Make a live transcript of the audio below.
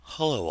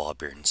Hello, All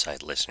Beer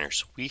Inside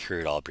listeners. We here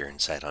at All Beer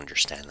Inside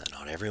understand that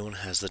not everyone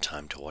has the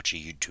time to watch a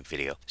YouTube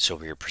video, so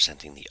we are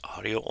presenting the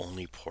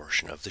audio-only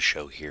portion of the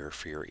show here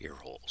for your ear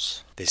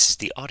holes. This is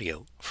the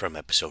audio from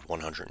episode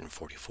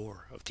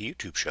 144 of the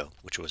YouTube show,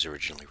 which was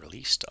originally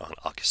released on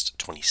August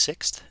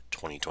 26th,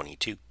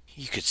 2022.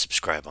 You could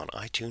subscribe on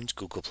iTunes,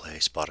 Google Play,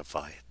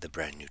 Spotify, the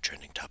brand new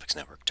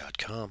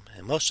TrendingTopicsNetwork.com,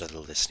 and most other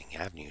listening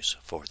avenues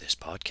for this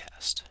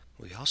podcast.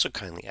 We also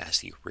kindly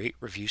ask that you rate,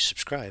 review,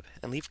 subscribe,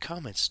 and leave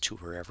comments to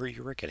wherever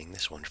you are getting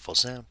this wonderful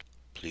sound.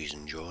 Please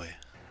enjoy.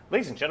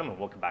 Ladies and gentlemen,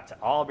 welcome back to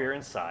All Beer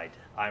Inside.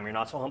 I'm your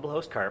not-so-humble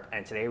host, Carp,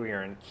 and today we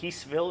are in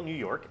Keysville, New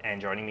York, and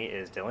joining me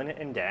is Dylan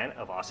and Dan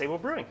of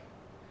AuSable Brewing.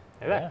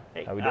 Hey there.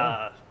 Hey, how we doing?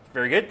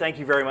 Very good. Thank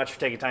you very much for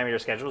taking time out of your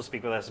schedule to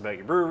speak with us about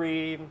your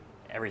brewery,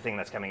 everything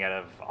that's coming out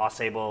of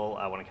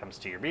AuSable when it comes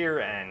to your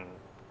beer, and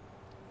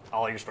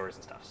all your stories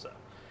and stuff. So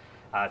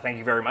thank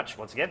you very much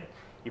once again.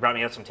 You brought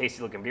me out some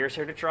tasty-looking beers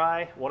here to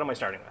try. What am I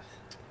starting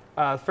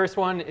with? First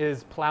one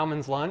is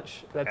Plowman's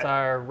Lunch. That's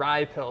our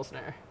rye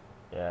pilsner.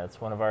 Yeah, it's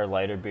one of our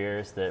lighter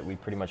beers that we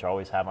pretty much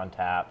always have on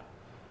tap.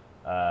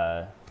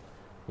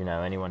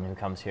 Anyone who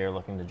comes here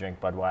looking to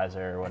drink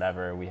Budweiser or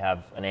whatever, we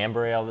have an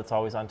amber ale that's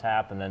always on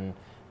tap, and then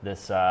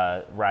this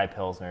rye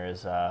pilsner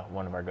is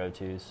one of our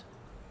go-tos.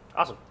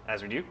 Awesome.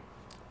 As we do.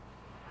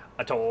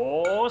 A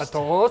toast. A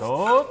toast.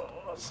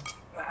 Toast.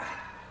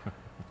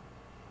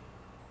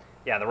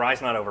 Yeah, the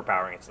rye's not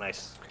overpowering. It's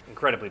nice,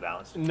 incredibly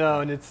balanced.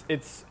 No, and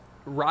it's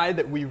rye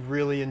that we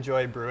really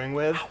enjoy brewing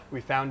with. We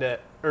found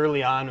it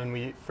early on when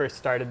we first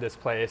started this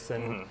place,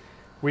 and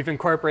we've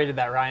incorporated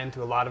that rye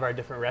into a lot of our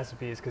different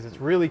recipes because it's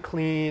really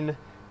clean.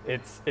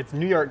 It's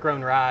New York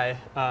grown rye,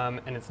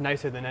 and it's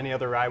nicer than any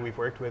other rye we've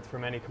worked with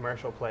from any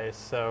commercial place.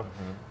 So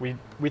we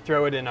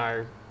throw it in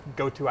our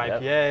go-to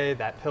IPA,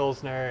 that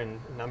Pilsner, and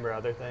a number of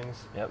other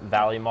things. Yep,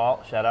 Valley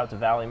Malt. Shout out to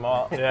Valley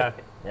Malt. Yeah.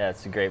 Yeah,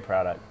 it's a great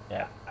product.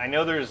 Yeah. I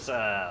know there's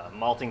a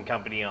malting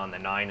company on the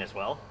 9 as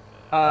well.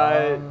 Not,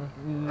 Or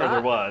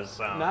there was.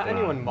 not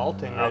anyone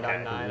malting right Okay.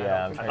 on 9.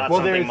 Yeah, I thought Well,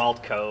 something there's-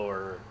 Malt Co.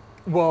 or...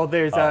 Well,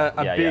 there's a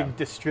yeah, big yeah.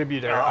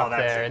 distributor Oh, up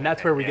that's there, it. and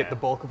that's where we Yeah. get the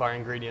bulk of our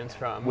ingredients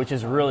from. Which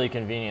is really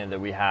convenient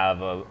that we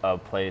have a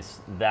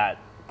place that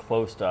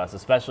close to us,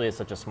 especially as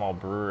such a small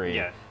brewery.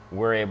 Yeah.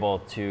 We're able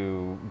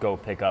to go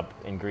pick up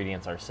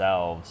ingredients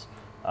ourselves.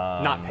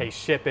 Not pay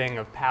shipping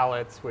of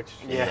pallets, which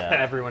Yeah.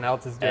 everyone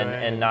else is doing.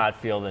 and not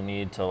feel the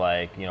need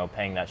to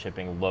paying that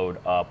shipping load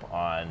up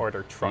on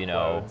Order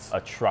truckloads.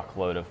 a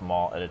truckload of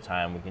malt at a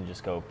time. We can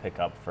just go pick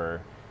up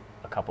for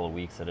a couple of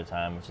weeks at a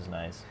time, which is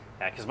nice.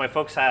 Yeah, because my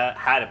folks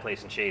had a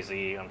place in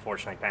Chazy.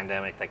 Unfortunately,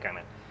 pandemic, they kind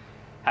of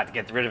had to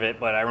get rid of it.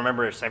 But I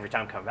remember every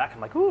time coming back,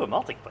 I'm like, ooh, a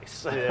malting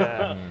place.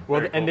 Yeah.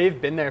 Well, Very and cool.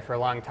 they've been there for a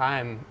long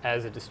time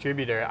as a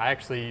distributor. I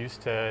actually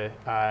used to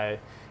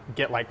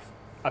get like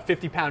a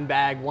 50-pound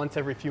bag once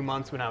every few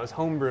months when I was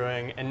home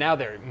brewing, and now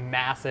they're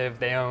massive.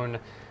 They own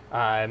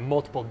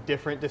multiple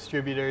different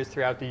distributors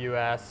throughout the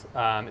U.S.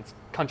 It's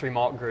Country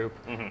Malt Group,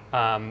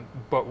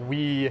 but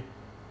we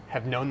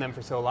have known them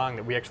for so long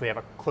that we actually have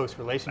a close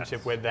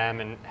relationship with them,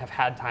 and have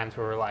had times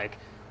where we're like,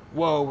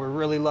 whoa, we're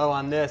really low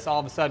on this. All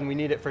of a sudden, we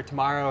need it for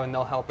tomorrow, and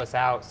they'll help us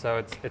out.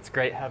 So it's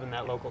great having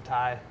that local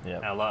tie. Yeah.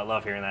 I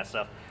love hearing that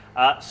stuff.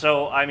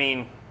 So, I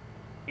mean,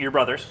 you're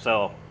brothers,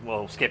 so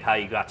we'll skip how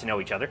you got to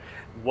know each other.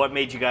 What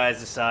made you guys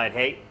decide,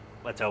 hey,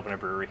 let's open a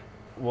brewery?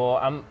 Well,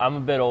 I'm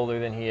a bit older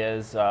than he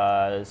is,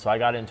 so I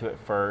got into it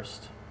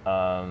first.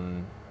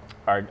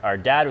 Our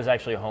dad was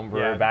actually a home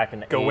brewer back in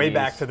the 80s. Go way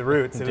back to the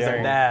roots. It was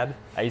our dad.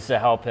 I used to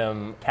help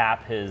him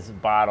cap his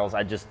bottles.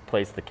 I just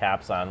placed the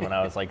caps on when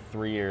I was like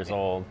 3 years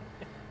old.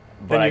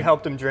 Then you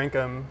helped him drink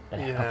them,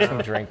 helped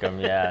him drink them,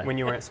 yeah. when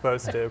you weren't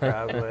supposed to,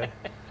 probably.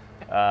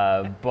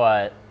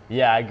 But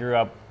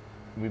yeah,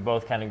 we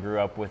both kind of grew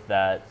up with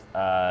that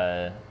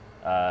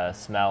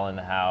smell in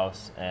the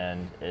house,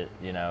 and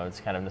it's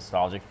kind of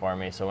nostalgic for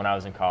me. So when I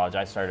was in college,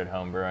 I started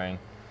home brewing,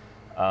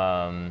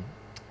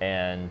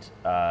 and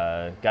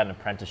got an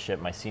apprenticeship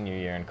my senior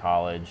year in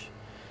college.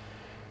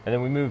 And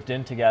then we moved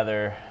in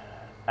together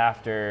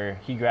after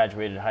he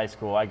graduated high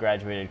school. I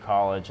graduated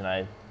college,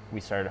 and we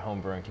started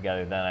home brewing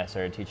together. Then I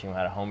started teaching him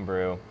how to home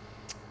brew.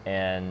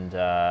 And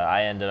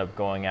I ended up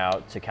going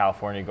out to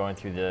California, going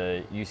through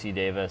the UC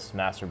Davis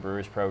Master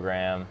Brewers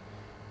Program,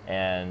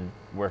 and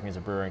working as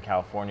a brewer in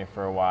California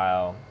for a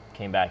while.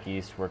 Came back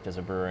east, worked as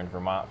a brewer in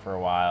Vermont for a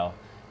while,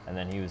 and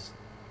then he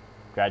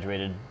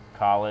graduated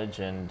college,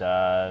 and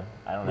I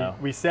don't know.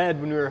 We said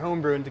when we were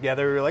homebrewing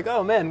together, we were like,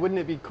 oh man, wouldn't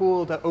it be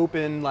cool to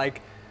open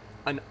like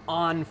an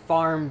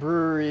on-farm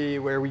brewery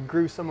where we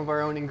grew some of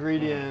our own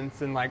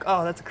ingredients, and like,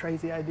 oh, that's a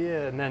crazy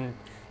idea. And then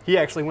he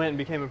actually went and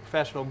became a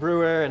professional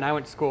brewer, and I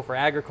went to school for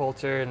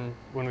agriculture, and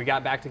when we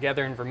got back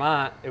together in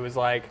Vermont, it was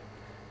like,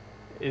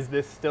 is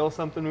this still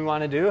something we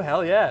want to do?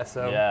 Hell yeah.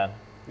 So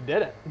we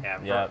did it.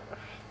 Yeah,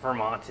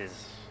 Vermont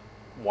is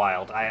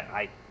wild.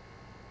 I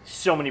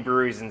so many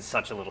breweries in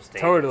such a little state.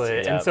 Totally.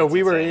 It's And so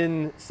we were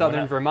insane. in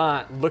southern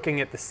Vermont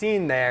looking at the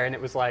scene there, and it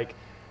was like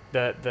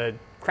the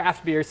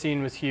craft beer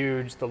scene was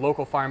huge, the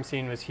local farm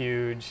scene was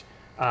huge,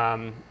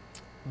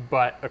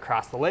 but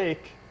across the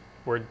lake,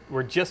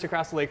 we're just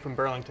across the lake from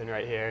Burlington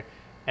right here,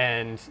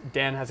 and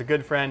Dan has a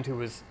good friend who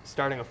was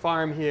starting a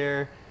farm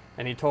here,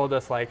 and he told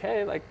us like,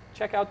 hey, like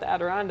check out the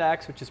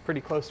Adirondacks, which is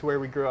pretty close to where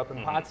we grew up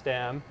in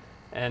Potsdam.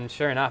 And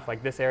sure enough,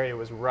 like this area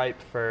was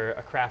ripe for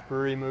a craft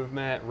brewery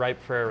movement,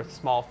 ripe for a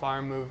small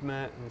farm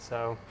movement, and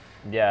so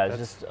yeah, it's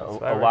just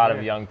a lot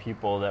of young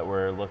people that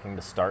were looking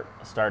to start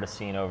a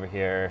scene over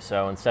here.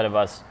 So instead of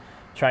us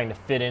trying to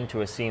fit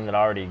into a scene that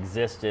already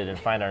existed and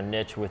find our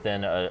niche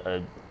within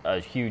a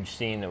huge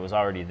scene that was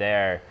already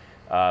there,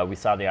 we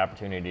saw the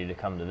opportunity to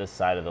come to this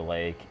side of the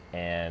lake,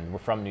 and we're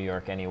from New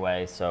York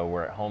anyway, so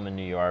we're at home in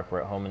New York, we're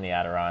at home in the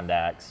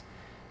Adirondacks,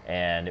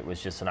 and it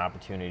was just an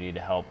opportunity to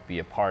help be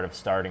a part of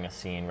starting a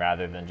scene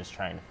rather than just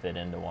trying to fit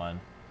into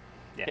one.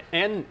 Yeah.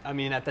 And I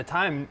mean, at the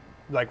time,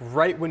 like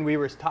right when we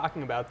were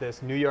talking about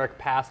this, New York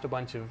passed a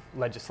bunch of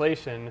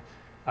legislation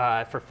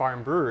for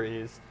farm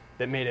breweries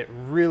that made it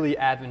really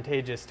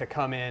advantageous to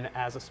come in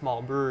as a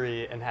small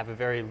brewery and have a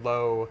very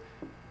low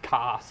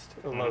cost,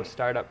 a low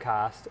startup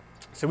cost.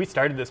 So we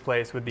started this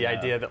place with the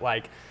idea that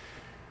like,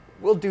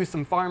 we'll do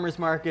some farmers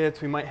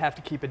markets, we might have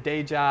to keep a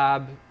day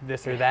job,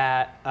 this or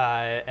that,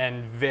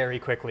 and very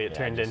quickly it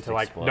turned into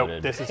like,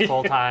 nope, this is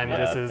full time,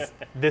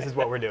 this is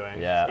what we're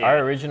doing. Yeah, our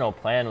original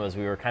plan was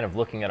we were kind of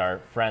looking at our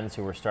friends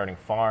who were starting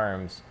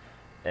farms,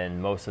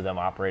 and most of them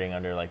operating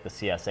under like the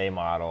CSA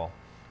model,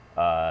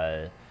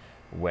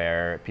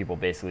 where people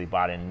basically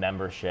bought in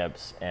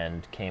memberships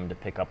and came to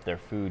pick up their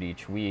food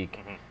each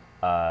week.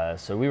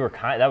 So we were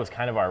that was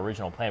kind of our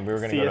original plan. We were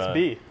going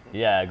to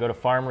go to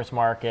farmers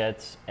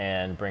markets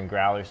and bring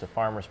growlers to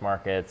farmers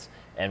markets,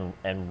 and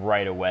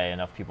right away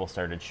enough people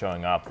started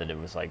showing up that it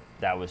was like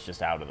that was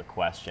just out of the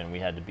question. We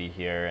had to be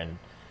here, and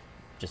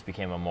just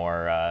became a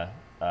more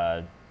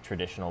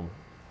traditional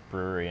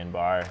brewery and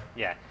bar.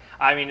 Yeah,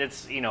 I mean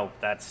it's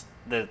that's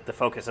the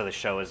focus of the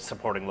show is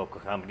supporting local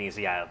companies.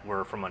 Yeah,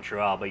 we're from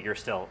Montreal, but you're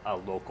still a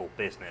local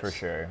business for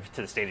sure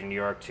to the state of New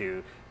York,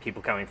 to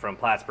people coming from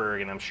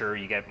Plattsburgh, and I'm sure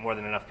you get more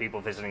than enough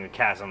people visiting the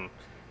Chasm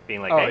being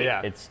like, hey,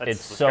 yeah,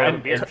 it's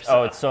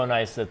so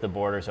nice that the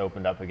borders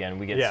opened up again.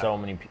 We get so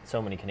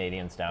many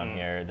Canadians down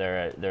here.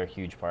 They're a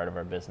huge part of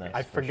our business.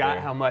 I forgot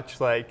how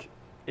much like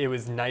it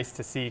was nice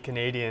to see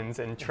Canadians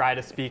and try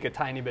to speak a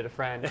tiny bit of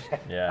French.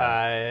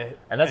 And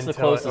that's the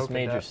closest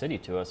major city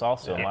to us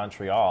also,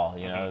 Montreal.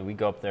 You know, we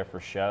go up there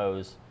for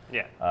shows.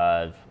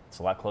 It's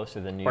a lot closer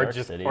than New York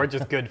City. Or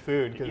just good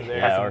food, because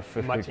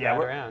there's much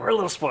around. We're a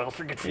little spoiled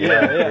for good food.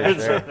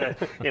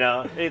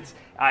 It's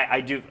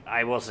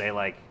I will say,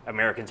 like,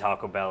 American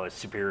Taco Bell is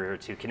superior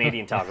to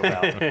Canadian Taco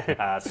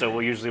Bell. So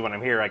usually when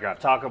I'm here, I grab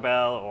Taco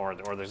Bell, or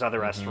there's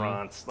other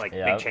restaurants, like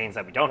big chains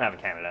that we don't have in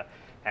Canada.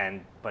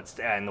 And the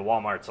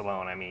Walmarts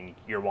alone, I mean,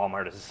 your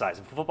Walmart is the size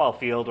of a football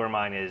field, or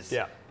mine is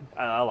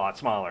a lot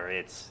smaller.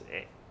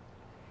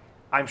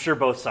 I'm sure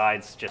both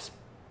sides just.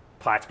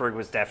 Plattsburgh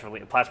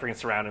and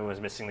surrounding was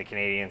missing the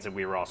Canadians, and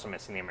we were also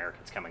missing the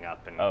Americans coming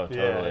up. And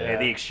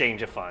the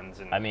exchange of funds.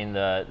 And I mean,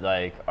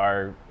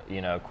 our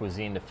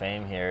cuisine to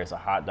fame here is a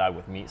hot dog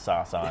with meat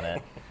sauce on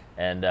it,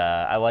 and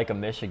I like a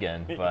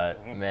Michigan,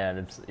 but man,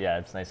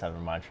 it's nice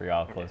having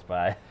Montreal close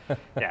by.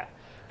 Yeah,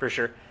 for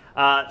sure.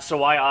 So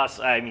why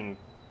I mean,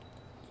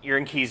 you're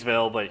in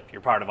Keysville, but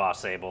you're part of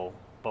Ausable.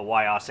 But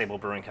why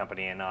Ausable Brewing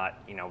Company and not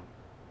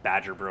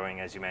Badger Brewing,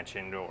 as you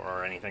mentioned,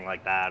 or anything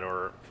like that,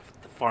 or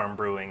Farm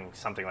Brewing,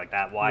 something like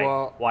that? Why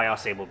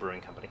Ausable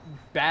Brewing Company?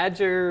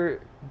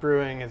 Badger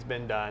Brewing has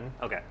been done.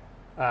 Okay.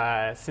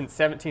 Since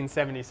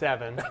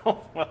 1777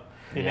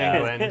 in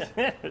England.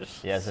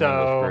 Yes, an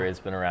English brewery. It's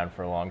been around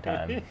for a long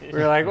time. We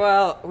were like,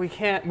 well,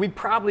 we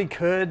probably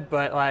could,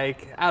 but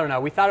like, I don't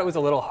know. We thought it was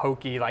a little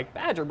hokey, like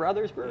Badger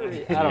Brothers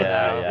Brewery. I don't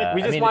know. Yeah.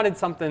 We just wanted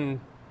something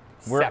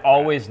We're separate.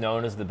 always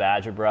known as the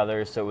Badger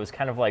Brothers, so it was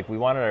kind of like we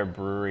wanted our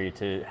brewery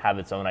to have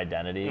its own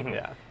identity.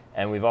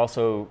 And we've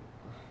also,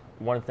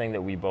 one thing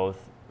that we both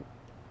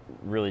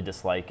really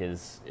dislike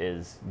is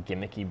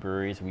gimmicky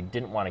breweries. We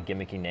didn't want a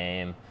gimmicky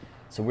name,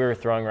 so we were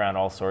throwing around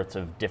all sorts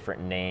of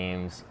different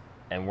names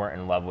and weren't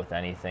in love with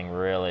anything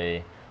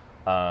really.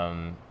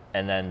 And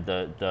then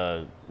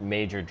the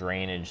major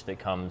drainage that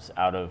comes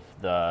out of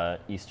the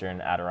eastern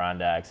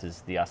Adirondacks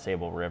is the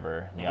Ausable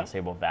River, the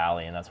Ausable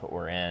Valley, and that's what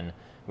we're in.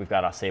 We've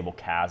got Ausable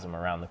Chasm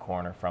around the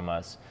corner from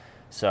us.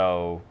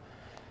 So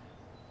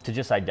to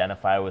just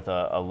identify with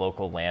a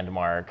local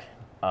landmark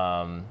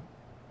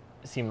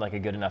seemed like a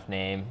good enough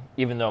name,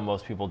 even though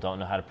most people don't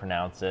know how to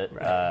pronounce it.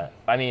 Right.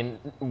 I mean,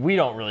 we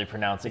don't really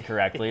pronounce it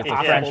correctly. It's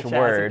a French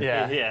word.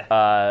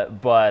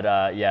 But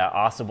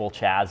Ausable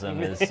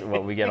Chasm is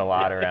what we get a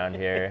lot around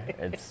here.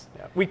 It's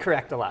we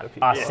correct a lot of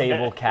people.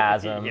 Ausable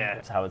Chasm.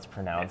 That's how it's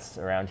pronounced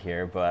around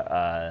here. But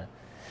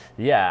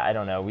I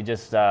don't know. We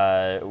just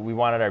we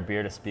wanted our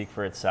beer to speak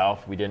for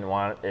itself. We didn't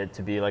want it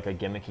to be like a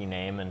gimmicky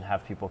name and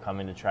have people come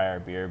in to try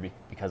our beer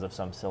because of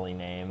some silly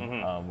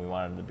name. We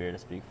wanted the beer to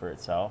speak for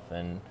itself,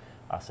 and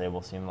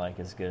Ausable seemed like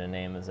as good a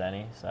name as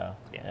any. So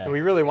And we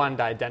really wanted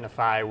to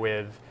identify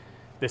with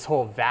this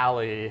whole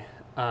valley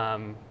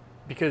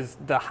because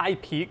the high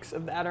peaks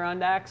of the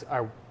Adirondacks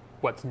are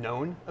what's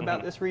known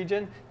about this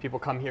region. People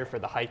come here for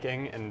the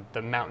hiking, and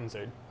the mountains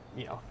are,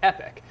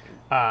 epic.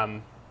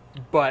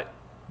 But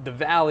the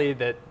valley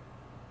that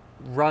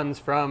runs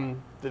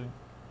from the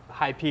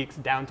high peaks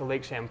down to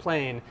Lake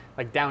Champlain,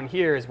 like down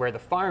here is where the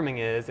farming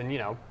is,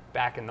 and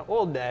back in the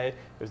old day,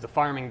 there's the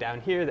farming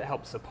down here that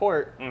helps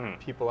support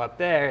people up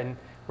there, and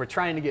we're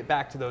trying to get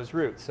back to those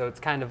roots. So it's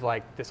kind of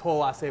like this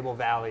whole AuSable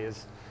Valley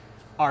is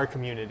our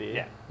community.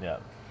 Yeah. Yeah.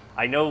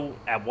 I know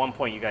at one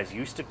point you guys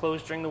used to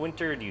close during the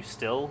winter. Do you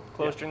still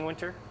close during the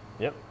winter?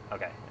 Yep.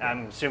 Okay.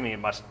 I'm assuming it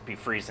must be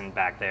freezing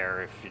back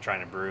there if you're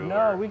trying to brew.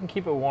 No, we can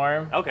keep it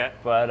warm. Okay.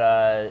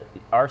 But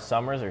our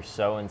summers are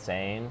so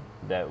insane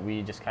that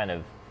we just kind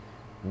of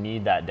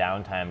need that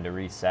downtime to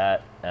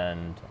reset,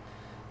 and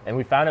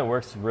we found it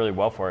works really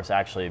well for us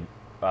actually,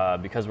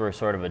 because we're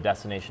sort of a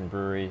destination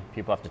brewery.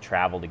 People have to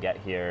travel to get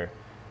here,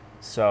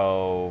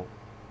 so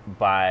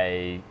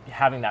by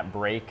having that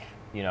break,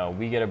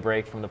 we get a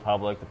break from the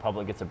public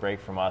gets a break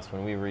from us.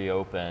 When we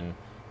reopen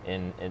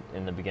in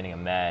the beginning of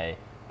May,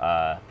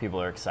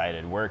 people are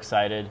excited. We're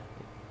excited.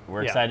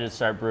 We're excited to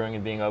start brewing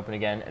and being open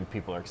again, and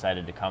people are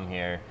excited to come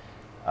here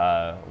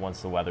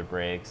once the weather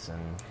breaks.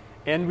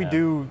 And we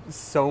do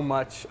so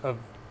much of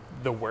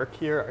the work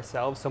here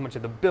ourselves, so much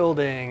of the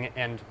building,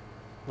 and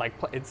like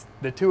it's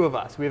the two of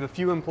us. We have a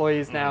few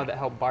employees now that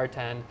help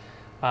bartend,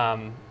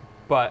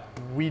 but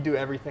we do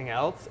everything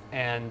else.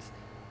 And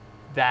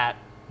that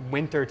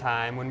winter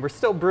time, when we're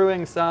still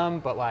brewing some,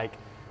 but like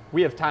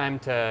we have time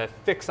to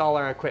fix all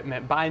our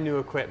equipment, buy new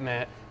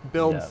equipment,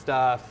 build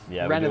stuff,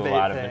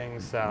 renovate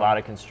things. A lot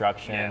of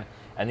construction. Yeah.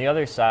 And the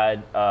other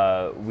side,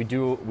 we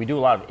do a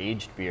lot of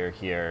aged beer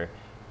here.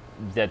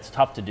 That's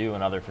tough to do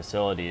in other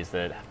facilities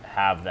that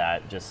have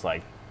that just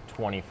like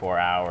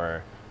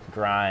 24-hour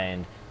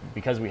grind.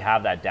 Because we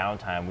have that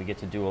downtime, we get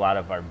to do a lot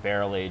of our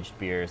barrel-aged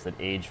beers that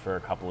age for a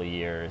couple of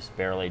years,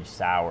 barrel-aged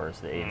sours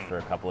that age for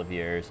a couple of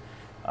years,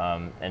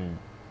 and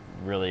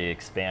really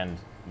expand,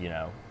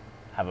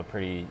 have a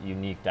pretty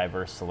unique,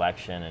 diverse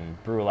selection,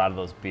 and brew a lot of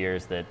those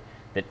beers that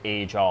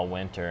age all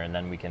winter, and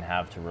then we can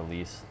have to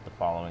release the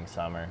following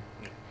summer.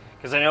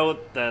 Because I know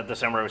the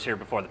summer I was here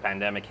before the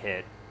pandemic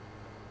hit,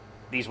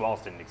 these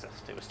walls didn't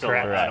exist. It was still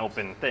Correct. an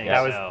open thing.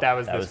 Yeah. That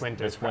was this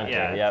winter. This winter,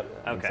 Yeah. yep,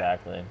 Okay.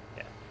 exactly.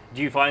 Yeah.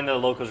 Do you find the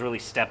locals really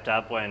stepped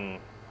up when,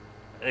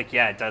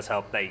 it does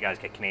help that you guys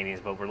get Canadians,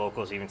 but were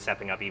locals even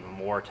stepping up even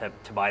more to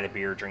buy the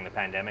beer during the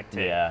pandemic?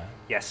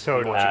 Yes, we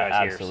want you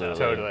guys here. Absolutely.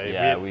 So. Totally.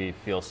 Yeah, we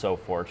feel so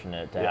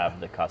fortunate to have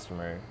the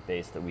customer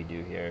base that we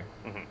do here.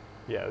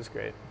 Yeah, it was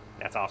great.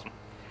 That's awesome.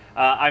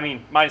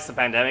 Minus the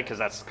pandemic, because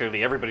that's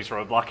clearly everybody's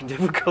roadblock and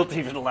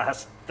difficulty for the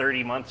last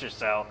 30 months or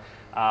so.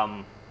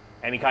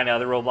 Any kind of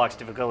other roadblocks,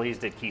 difficulties?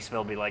 Did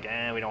Keeseville be like,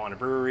 we don't want a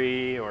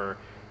brewery? Or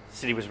the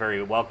city was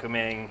very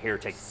welcoming? Here,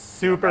 take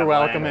Super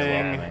welcoming.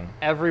 welcoming.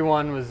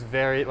 Everyone was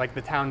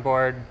the town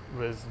board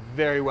was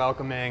very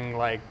welcoming,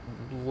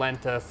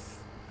 lent us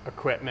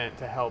equipment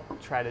to help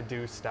try to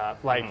do stuff.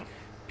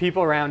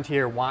 People around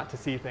here want to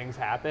see things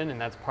happen, and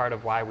that's part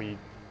of why we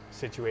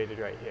situated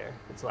right here.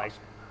 It's like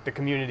the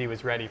community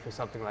was ready for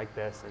something like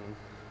this and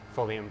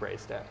fully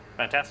embraced it.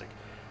 Fantastic.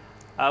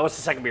 What's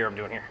the second beer I'm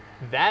doing here?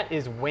 That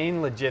is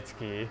Wayne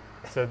Legitsky.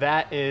 So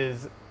that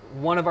is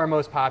one of our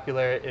most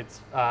popular.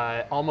 It's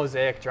all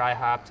mosaic dry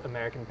hopped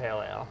American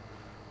Pale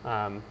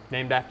Ale.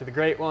 Named after the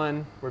great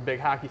one. We're big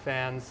hockey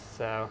fans,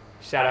 so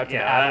shout out to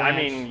the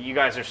Avalanche. You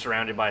guys are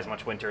surrounded by as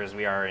much winter as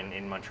we are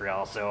in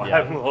Montreal, so Yeah.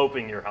 I'm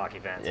hoping you're hockey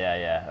fans.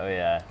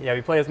 Yeah. Yeah,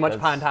 we play as much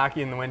That's- pond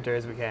hockey in the winter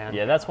as we can.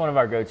 Yeah, that's one of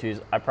our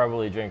go-tos. I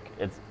probably drink,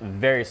 it's a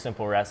very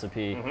simple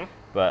recipe,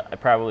 but I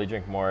probably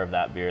drink more of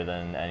that beer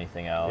than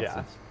anything else. Yeah.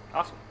 It's,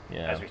 Awesome.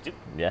 As we do.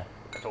 Yeah.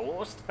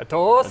 Toast. A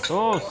toast?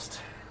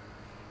 Toast.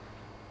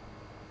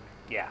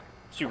 Yeah.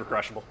 Super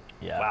crushable.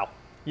 Yeah. Wow.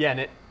 Yeah, and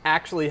it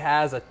actually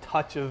has a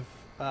touch of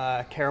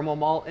caramel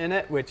malt in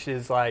it, which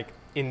is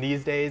in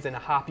these days in a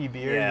hoppy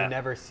beer, Yeah. you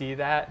never see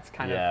that. It's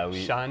kind Yeah, of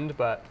we- shunned,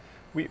 but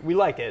we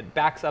like it. It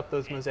backs up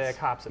those mosaic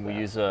hops a bit. We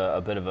use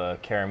a bit of a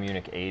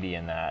Caramunic 80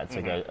 in that. It's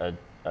like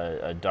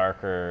a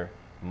darker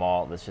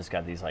malt that's just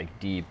got these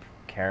deep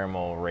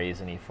caramel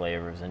raisiny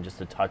flavors, and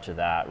just a touch of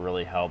that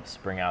really helps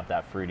bring out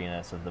that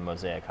fruitiness of the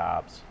mosaic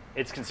hops.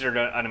 It's considered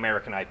an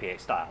American IPA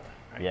style.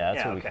 Right? Yeah,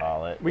 that's what we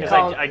call it. We Yeah.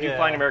 call I do yeah.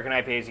 find American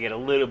IPAs, you get a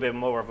little bit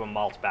more of a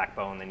malt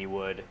backbone than you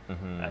would,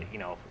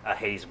 a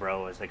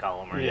Haze-Bro, as they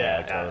call them. Or Yeah, anything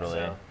like that.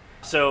 totally.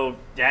 So,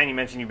 Dan, you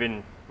mentioned you've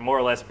been more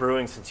or less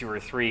brewing since you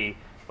were 3,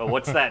 but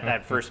what's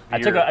that first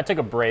beer? I took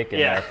a break in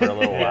there for a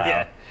little while.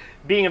 Yeah.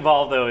 Being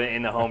involved, though,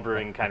 in the home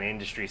brewing kind of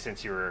industry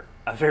since you were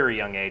a very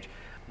young age,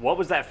 what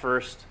was that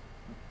first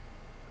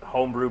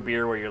homebrew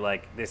beer where you're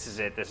like, this is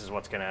it, this is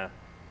what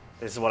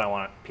I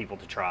want people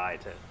to try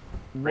to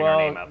bring our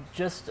name up?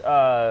 Just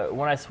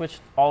when I switched,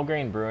 all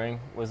grain brewing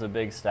was a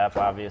big step,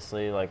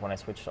 obviously. When I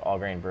switched to all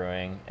grain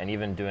brewing, and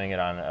even doing it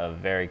on a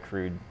very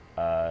crude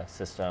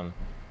system.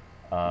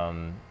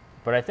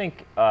 But I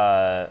think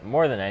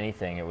more than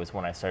anything, it was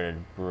when I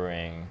started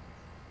brewing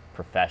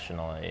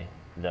professionally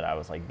that I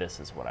was like,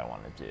 this is what I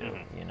want to do,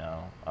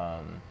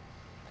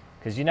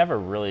 because you never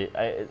really.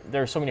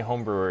 There are so many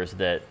home brewers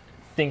that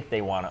think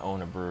they want to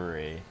own a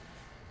brewery,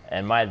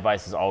 and my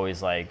advice is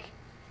always like,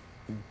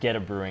 get a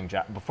brewing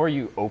job before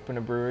you open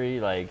a brewery.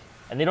 Like,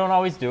 and they don't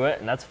always do it,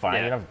 and that's fine.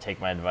 Yeah. You don't have to take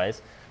my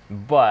advice,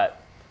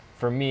 but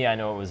for me, I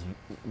know it was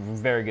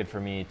very good for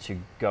me to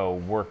go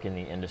work in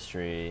the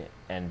industry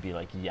and be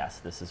like, yes,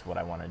 this is what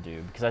I want to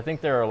do. Because I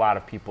think there are a lot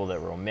of people that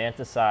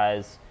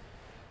romanticize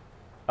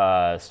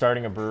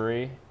starting a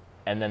brewery,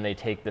 and then they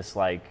take this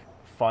like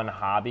fun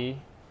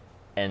hobby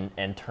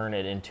and turn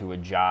it into a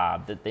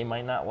job that they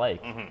might not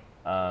like.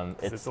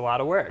 It's a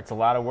lot of work. It's a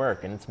lot of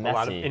work, and it's messy. A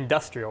lot of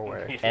industrial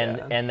work.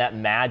 And that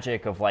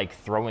magic of like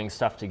throwing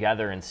stuff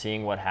together and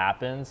seeing what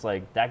happens,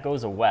 like that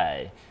goes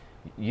away.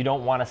 You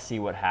don't want to see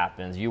what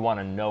happens. You want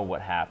to know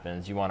what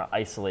happens. You want to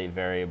isolate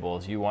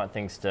variables. You want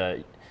things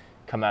to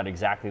come out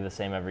exactly the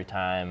same every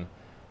time.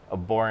 A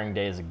boring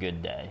day is a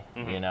good day.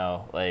 You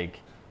know,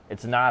 like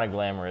it's not a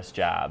glamorous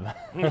job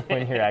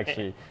when you're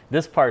actually,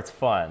 this part's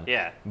fun.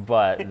 Yeah.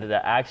 But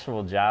the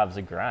actual job's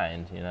a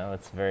grind, you know,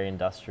 it's very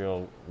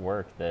industrial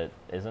work that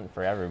isn't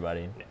for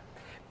everybody. Yeah.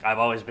 I've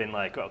always been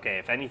like, okay,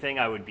 if anything,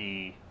 I would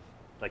be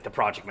like the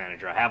project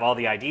manager. I have all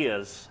the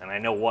ideas and I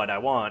know what I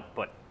want,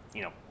 but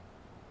you know,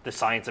 the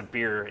science of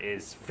beer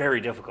is very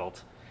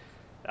difficult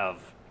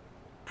of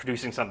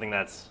producing something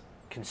that's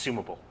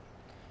consumable.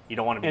 You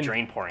don't want to be And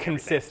drain pouring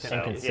consistent.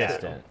 everything. So,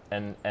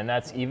 Consistent, and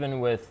that's even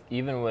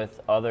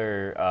with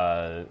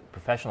other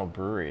professional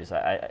breweries.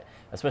 I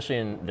especially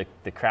in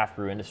the craft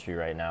brew industry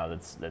right now,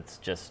 that's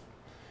just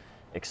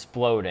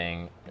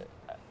exploding.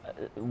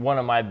 One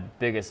of my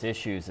biggest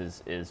issues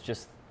is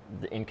just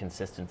the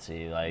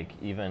inconsistency. Like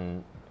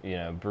even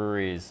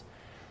breweries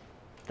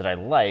that I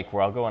like,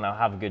 where I'll go and I'll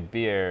have a good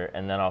beer,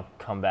 and then I'll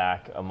come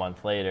back a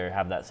month later,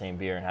 have that same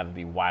beer, and have it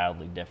be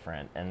wildly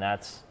different, and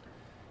that's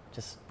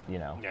just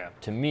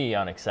to me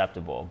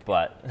unacceptable.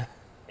 But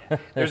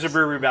there's a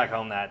brewery back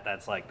home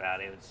that's like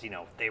that. It was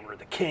they were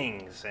the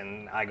kings,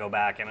 and I go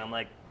back and I'm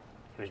like,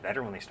 it was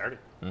better when they started.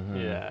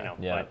 Yeah.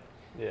 But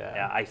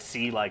Yeah. I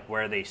see like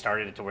where they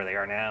started it to where they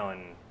are now,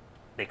 and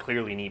they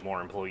clearly need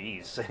more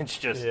employees. It's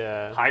just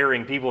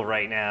hiring people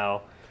right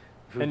now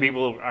who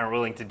people aren't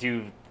willing to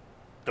do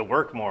the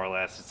work more or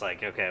less. It's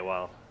like, okay,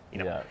 well,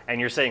 and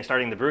you're saying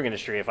starting the brewing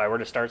industry, if I were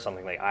to start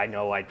something, like I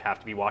know I'd have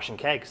to be washing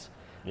kegs.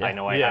 Yeah. I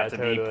know I'd have to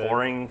be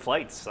pouring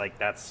flights. Like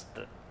that's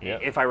Yeah.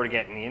 if I were to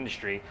get in the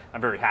industry,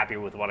 I'm very happy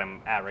with what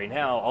I'm at right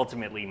now.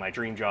 Ultimately, my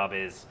dream job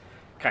is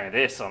kind of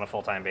this on a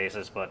full-time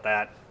basis, but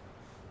that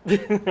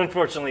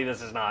unfortunately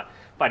this is not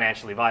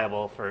financially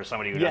viable for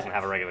somebody who doesn't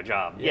have a regular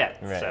job yet.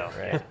 Right, So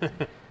right.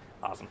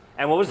 awesome.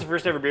 And what was the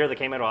first ever beer that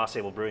came out of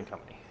Ausable Brewing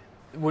Company?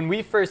 When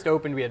we first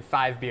opened, we had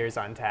 5 beers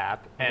on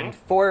tap, and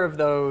 4 of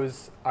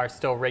those are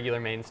still regular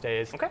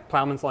mainstays. Okay.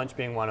 Plowman's Lunch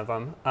being one of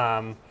them.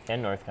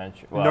 And North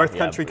Country. Well, North yeah,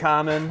 Country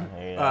Common.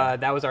 Yeah.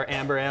 That was our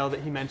amber ale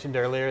that he mentioned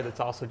earlier. That's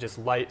also just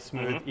light,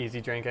 smooth,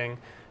 easy drinking.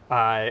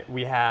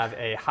 We have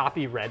a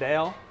hoppy red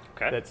ale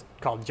that's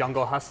called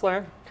Jungle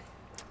Hustler,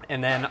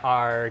 and then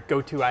our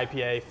go-to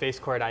IPA, Face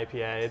Court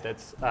IPA.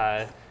 That's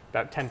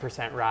about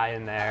 10% rye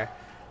in there,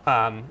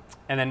 and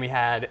then we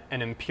had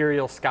an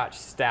Imperial Scotch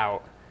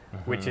Stout,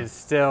 which is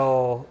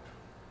still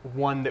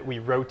one that we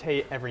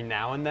rotate every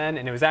now and then.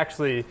 And it was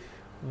actually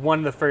one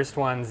of the first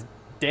ones.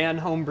 Dan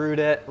homebrewed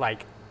it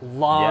like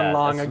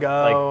long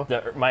ago.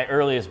 Like my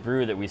earliest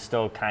brew that we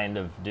still kind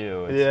of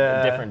do. It's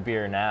a different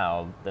beer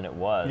now than it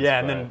was.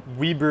 Yeah, and then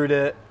we brewed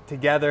it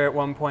together at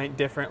one point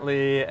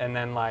differently. And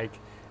then I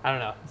don't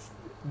know,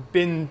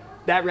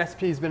 that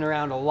recipe's been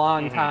around a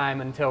long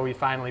time until we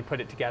finally put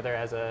it together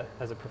as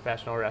a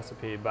professional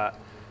recipe. But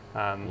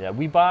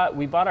we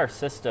bought our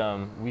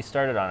system. We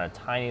started on a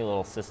tiny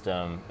little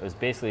system. It was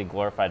basically a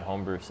glorified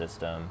homebrew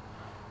system.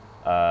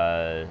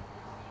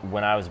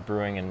 When I was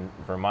brewing in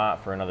Vermont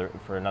for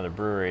another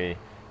brewery,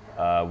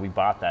 we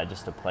bought that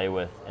just to play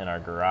with in our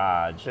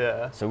garage.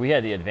 Yeah. So we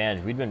had the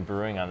advantage. We'd been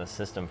brewing on the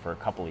system for a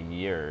couple of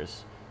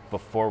years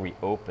before we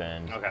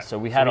opened. Okay. So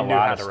we had we a knew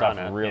lot how of to stuff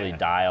run it. really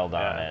dialed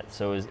on it.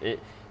 So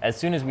as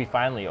soon as we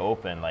finally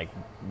opened,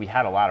 we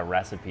had a lot of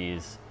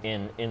recipes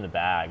in the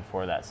bag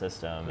for that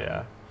system.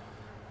 yeah.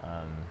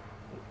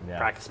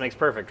 Practice makes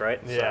perfect, right?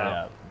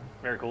 Yeah. So,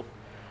 very cool.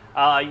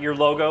 Your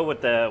logo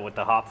with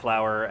the hop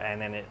flower,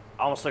 and then it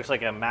almost looks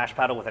like a mash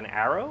paddle with an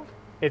arrow.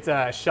 It's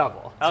a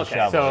shovel. Okay.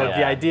 shovel, So yeah.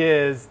 the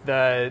idea is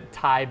the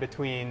tie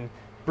between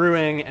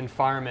brewing and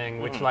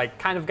farming, which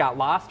kind of got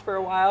lost for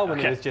a while when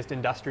it was just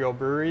industrial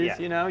breweries.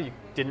 Yeah. You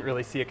didn't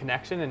really see a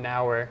connection, and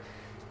now we're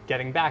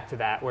getting back to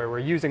that, where we're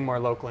using more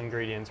local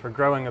ingredients. We're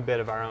growing a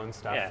bit of our own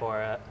stuff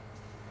for it.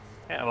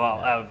 Yeah,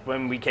 well,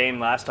 when we came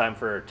last time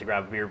to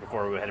grab a beer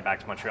before we headed back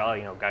to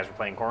Montreal, guys were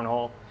playing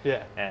cornhole.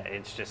 Yeah.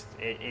 It's just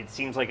it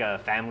seems like a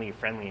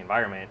family-friendly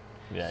environment.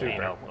 Yeah. So,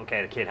 Super.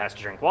 okay, the kid has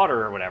to drink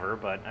water or whatever,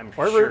 but I'm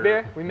Or sure. root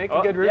beer. We make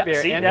a good root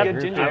beer and yeah, a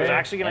good ginger I was beer.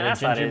 actually going to And a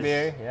ask that. ginger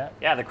beer,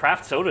 yeah. The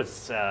craft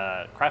sodas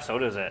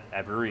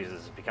at breweries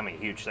is becoming a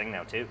huge thing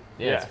now too.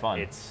 Yeah, it's fun.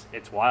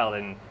 It's wild,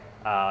 and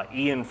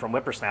Ian from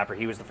Whippersnapper,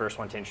 he was the first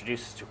one to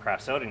introduce us to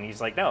craft soda, and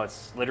he's like, no,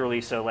 it's literally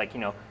so like,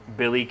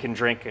 Billy can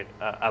drink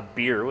a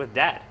beer with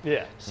Dad.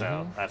 Yeah.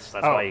 So that's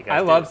why you guys I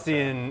do love it, so.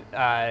 seeing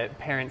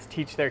parents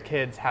teach their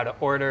kids how to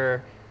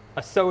order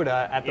a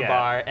soda at the Yeah.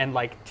 bar and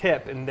like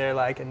tip, and they're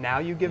like, and now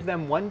you give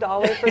them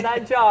 $1 for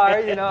that jar.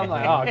 I'm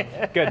like,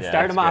 oh, good. Yeah,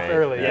 Start them off that's great.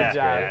 early. Yeah, Good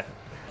job. yeah.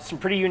 Some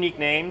pretty unique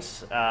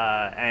names,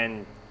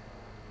 and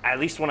at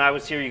least when I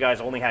was here, you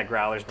guys only had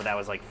growlers, but that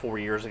was like 4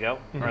 years ago,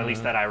 or at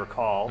least that I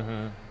recall.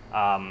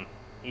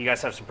 You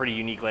guys have some pretty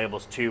unique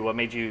labels too. What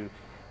made you?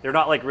 They're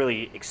not like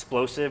really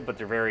explosive, but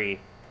they're very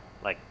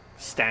like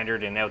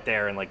standard and out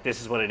there, and like this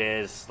is what it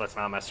is. Let's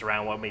not mess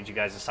around. What made you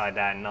guys decide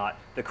that, and not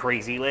the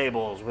crazy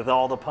labels with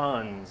all the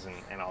puns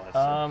and all that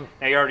stuff?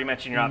 Now you already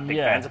mentioned you're not big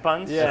fans of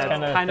puns. Yeah,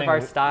 so- it's kind of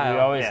our style. We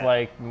always Yeah.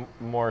 like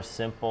more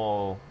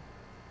simple,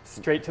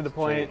 Straight to the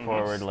point.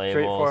 straightforward labels.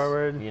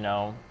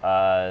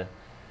 Straightforward.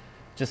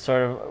 Just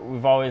sort of,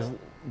 we've always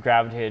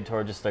gravitated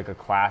toward just like a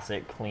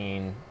classic,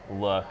 clean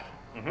look.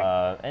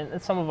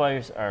 And some of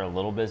ours are a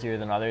little busier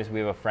than others. We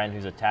have a friend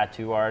who's a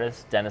tattoo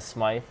artist, Dennis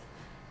Smythe,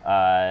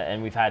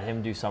 and we've had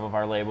him do some of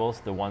our labels,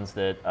 the ones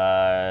that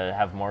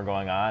have more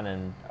going on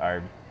and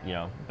are,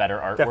 better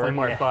artwork. Definitely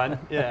more fun.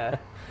 Yeah.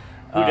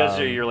 Who does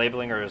your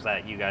labeling, or is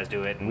that you guys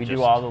do it? And We just,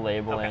 do all the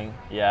labeling.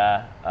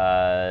 Yeah,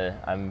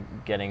 I'm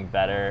getting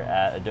better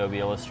at Adobe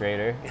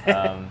Illustrator.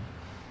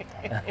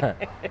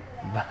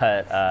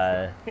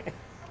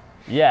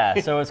 Yeah,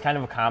 so it's kind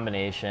of a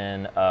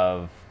combination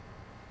of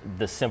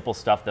the simple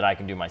stuff that I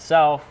can do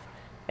myself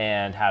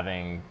and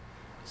having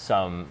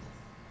some,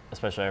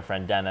 especially our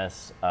friend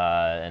Dennis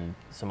and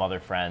some other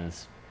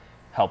friends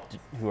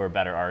who are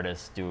better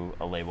artists do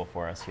a label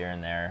for us here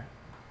and there.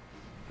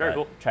 Very But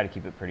cool. Try to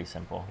keep it pretty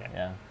simple,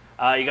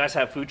 yeah. You guys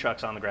have food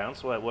trucks on the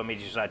grounds. What made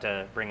you decide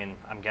to bring in,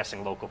 I'm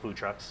guessing, local food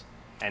trucks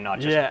and not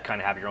just Yeah.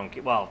 kind of have your own?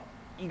 Well,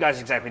 you guys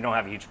exactly don't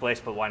have a huge place,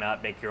 but why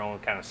not make your own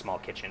kind of small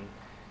kitchen?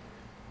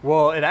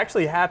 Well, it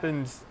actually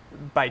happened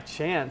by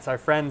chance. Our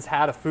friends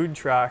had a food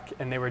truck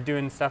and they were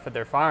doing stuff at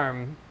their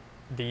farm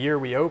the year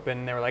we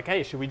opened. They were like,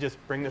 hey, should we just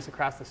bring this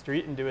across the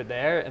street and do it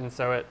there? And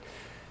so it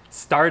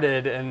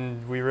started,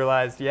 and we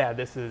realized, yeah,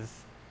 this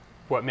is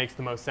what makes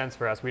the most sense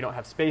for us. We don't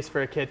have space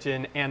for a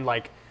kitchen, and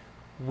like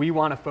we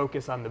want to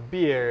focus on the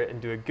beer and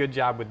do a good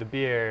job with the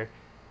beer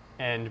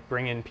and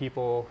bring in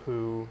people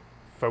who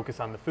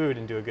focus on the food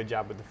and do a good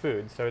job with the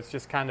food. So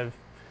it's kind of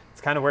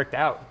worked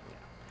out.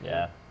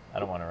 Yeah, I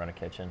don't want to run a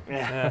kitchen.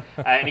 Yeah.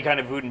 Any kind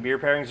of food and beer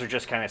pairings, or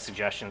just kind of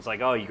suggestions like,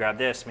 oh, you grab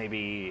this,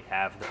 maybe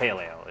have the pale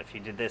ale. If you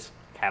did this,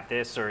 have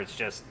this, or it's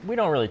just. We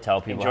don't really tell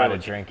people Enjoy how to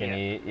what you- drink and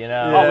yeah. eat, you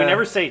know? Oh, we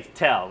never say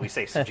tell, we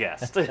say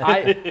suggest.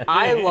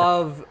 I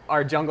love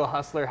our Jungle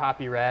Hustler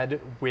Hoppy Red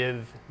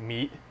with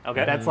meat.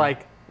 Okay. That's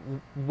like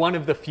one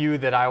of the few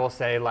that I will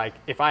say, like,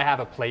 if I have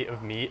a plate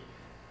of meat,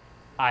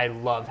 I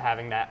love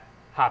having that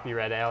Hoppy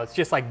Red Ale. It's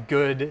just like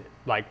good,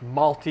 like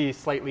malty,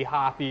 slightly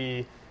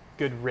hoppy,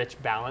 good rich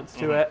balance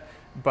to it.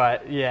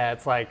 But yeah,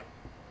 it's like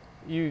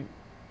you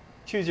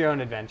choose your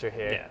own adventure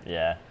here.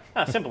 Yeah.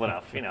 Yeah. Simple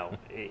enough,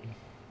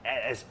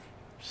 as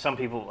some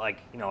people, like,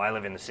 I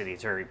live in the city,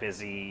 it's very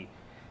busy.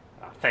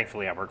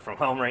 Thankfully, I work from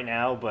home right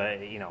now, but,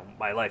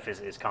 my life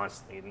is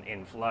constantly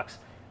in flux.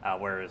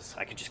 Whereas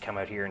I could just come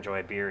out here, enjoy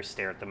a beer,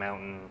 stare at the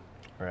mountain,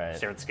 Right.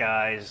 stare at the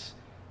skies.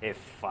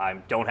 If I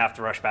don't have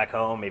to rush back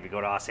home, maybe go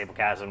to Ausable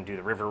Chasm, do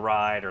the river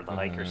ride or the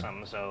hike or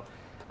something. So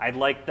I'd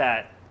like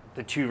that,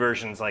 the two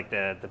versions, like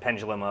the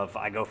pendulum of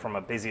I go from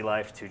a busy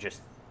life to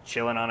just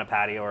chilling on a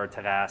patio or a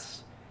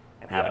terrace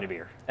and having Yeah. a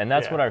beer. And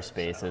that's Yeah. what our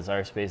space is.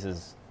 Our space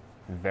is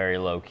very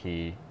low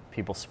key.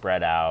 People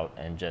spread out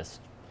and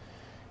just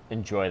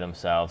enjoy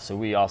themselves. So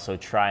we also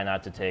try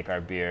not to take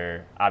our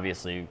beer.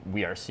 Obviously,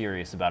 we are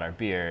serious about our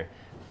beer,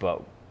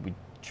 but we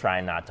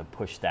try not to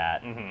push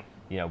that.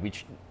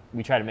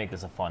 We try to make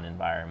this a fun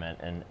environment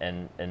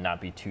and not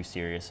be too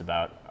serious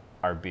about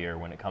our beer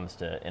when it comes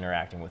to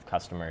interacting with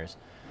customers.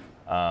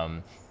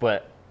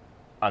 But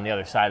on the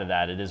other side of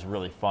that, it is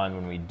really fun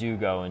when we do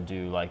go and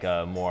do like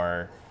a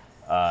more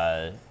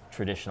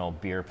traditional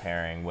beer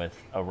pairing with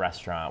a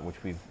restaurant, which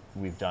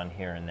we've done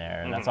here and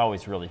there, and that's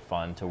always really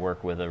fun to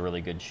work with a really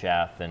good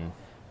chef and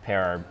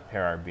pair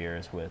our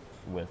beers with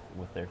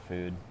their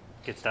food.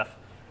 Good stuff.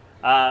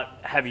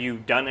 Have you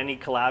done any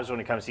collabs when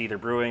it comes to either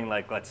brewing?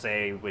 Like, let's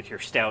say with your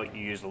stout,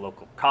 you use a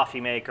local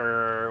coffee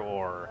maker,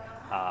 or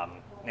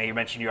now you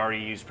mentioned you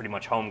already use pretty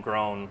much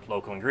homegrown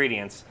local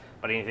ingredients,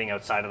 but anything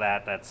outside of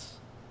that that's,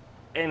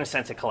 in a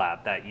sense, a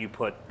collab that you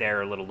put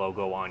their little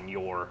logo on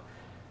your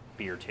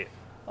beer too?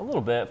 A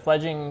little bit.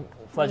 Fledging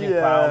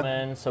Yeah.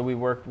 Plowman, so we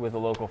worked with a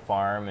local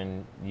farm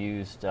and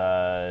used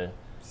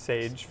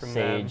Sage from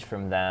Sage them.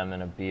 from them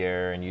and a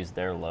beer, and used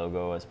their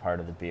logo as part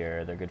of the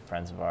beer. They're good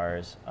friends of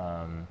ours.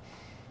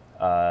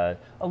 A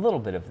little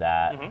bit of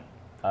that.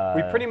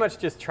 We pretty much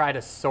just try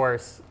to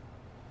source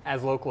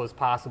as local as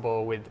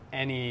possible with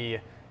any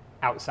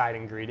outside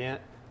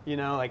ingredient.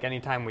 Like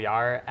anytime we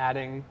are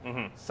adding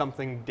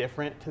something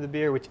different to the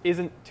beer, which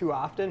isn't too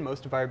often.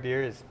 Most of our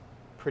beer is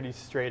pretty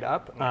straight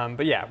up.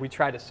 But yeah, we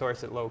try to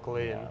source it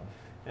locally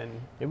and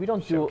Yeah, we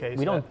don't showcase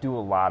do a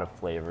lot of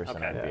flavors in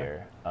Okay. our Yeah.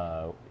 beer.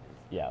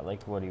 Yeah,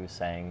 like what he was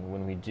saying.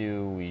 When we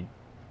do, we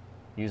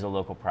use a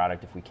local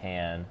product if we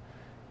can.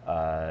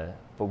 But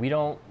we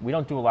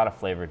don't do a lot of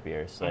flavored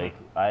beers. Like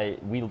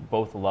we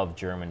both love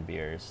German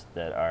beers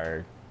that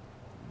are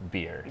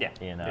beer. Yeah.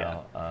 You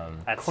know. Yeah.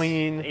 That's,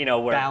 clean, you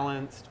know,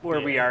 balanced. where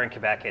we beer. are in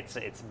Quebec,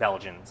 it's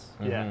Belgians.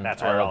 Yeah.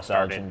 That's I where it love all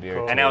started. Belgian beer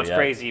Cool. And now too, it's yeah.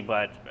 crazy,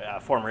 but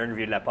former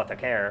interview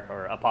l'apothicaire,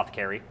 or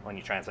apothecary, when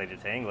you translate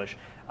it to English,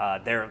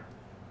 they're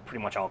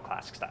pretty much all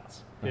classic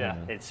styles. Yeah.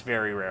 It's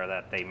very rare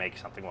that they make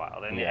something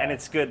wild. And, Yeah. and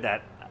it's good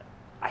that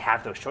I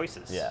have those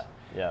choices. Yeah.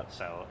 Yeah.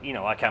 So, you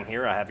know, I come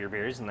here, I have your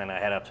beers, and then I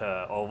head up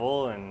to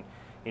Oval, and,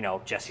 you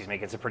know, Jesse's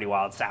making some pretty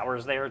wild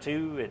sours there,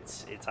 too.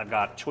 It's I've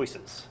got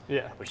choices,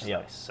 Yeah. which is Yeah.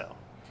 nice. So,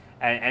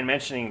 and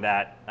mentioning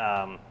that,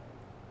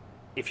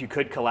 if you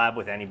could collab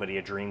with anybody,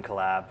 a dream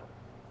collab,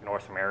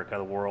 North America,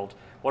 the world,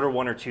 what are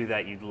one or two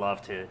that you'd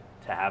love to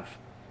have,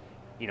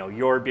 you know,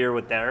 your beer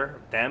with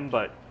them,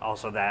 but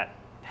also that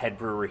head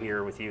brewer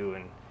here with you,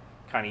 and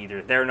kind of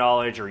either their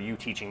knowledge or you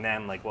teaching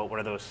them? Like, what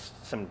are those,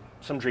 some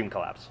dream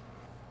collabs?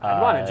 I'd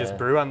want to just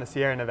brew on the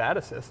Sierra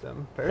Nevada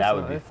system, personally. That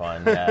would be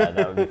fun. Yeah,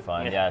 that would be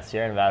fun. Yeah,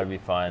 Sierra Nevada would be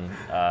fun.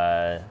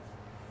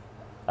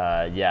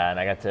 Yeah, and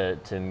I got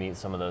to meet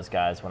some of those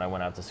guys when I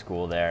went out to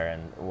school there,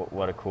 and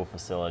what a cool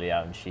facility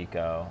out in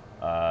Chico.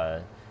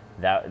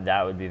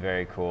 That would be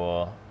very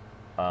cool.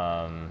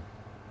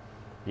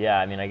 Yeah,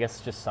 I mean, I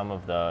guess just some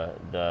of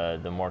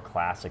the more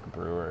classic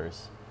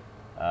brewers.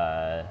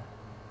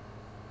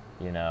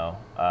 You know,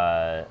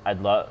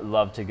 I'd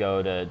love to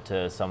go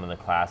to some of the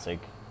classic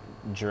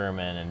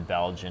German and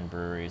Belgian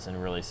breweries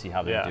and really see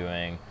how they're Yeah.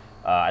 doing.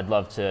 I'd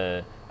love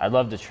to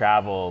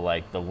travel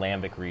like the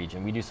Lambic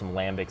region. We do some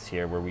lambics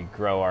here where we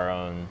grow our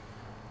own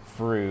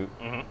fruit,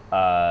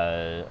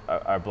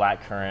 our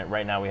black currant.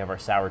 Right now we have our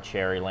sour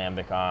cherry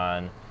lambic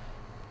on.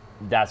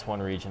 That's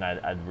one region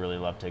I'd really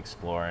love to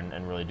explore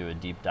and really do a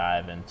deep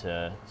dive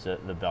into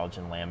the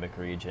Belgian lambic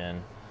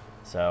region.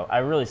 So I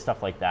really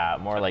stuff like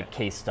that, more like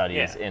case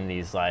studies Yeah. in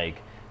these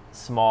like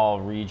small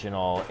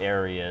regional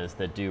areas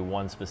that do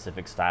one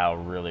specific style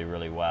really,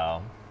 really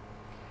well.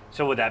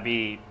 So would that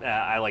be,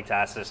 I like to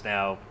ask this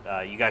now,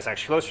 you guys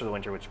actually close for the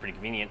winter, which is pretty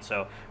convenient.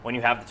 So when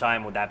you have the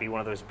time, would that be one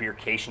of those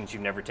beercations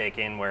you've never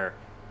taken where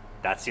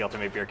that's the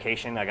ultimate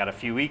beercation? I got a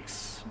few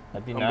weeks.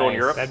 That'd be I'm nice. going to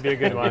Europe. That'd be a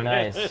good That'd be one.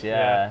 nice.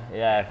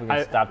 Yeah. If we can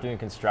I- stop doing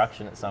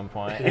construction at some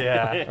point.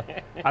 Yeah.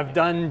 I've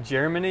done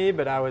Germany,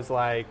 but I was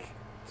like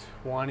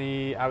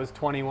 20, I was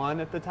 21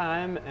 at the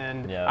time,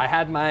 and Yeah. I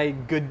had my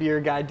good beer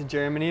guide to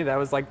Germany. That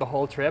was like the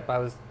whole trip. I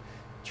was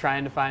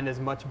trying to find as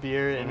much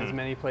beer in as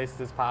many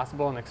places as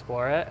possible and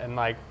explore it, and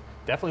like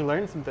definitely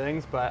learned some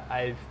things, but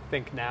I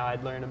think now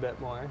I'd learn a bit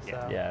more.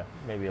 So. Yeah,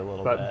 maybe a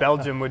little But bit.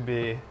 Belgium would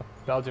be a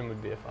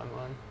fun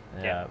one.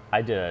 Yeah,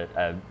 I did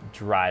a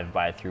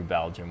drive-by through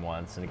Belgium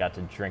once and got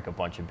to drink a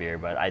bunch of beer,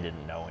 but I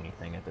didn't know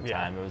anything at the Yeah.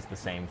 time. It was the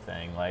same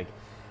thing. Like,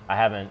 I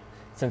haven't,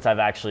 since I've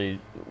actually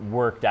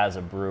worked as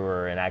a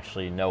brewer and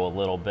actually know a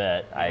little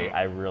bit,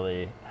 I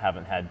really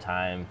haven't had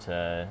time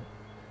to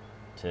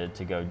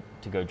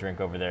go drink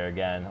over there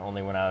again.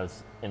 Only when I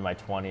was in my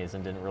 20s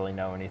and didn't really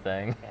know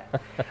anything.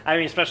 I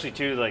mean, especially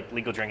too, like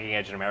legal drinking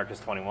age in America is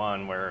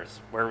 21, whereas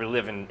where we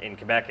live in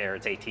Quebec here,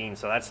 it's 18.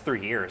 So that's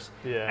 3 years.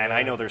 Yeah, And I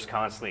yeah. know there's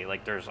constantly,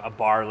 like, there's a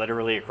bar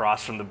literally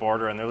across from the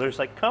border, and they're just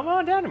like, come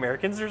on down,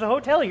 Americans. There's a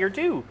hotel here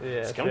too.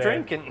 Yeah, Just come sure.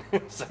 drink. And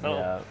so,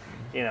 Yeah.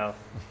 you know,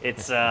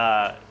 it's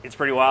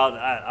pretty wild.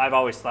 I've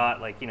always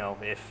thought, like, you know,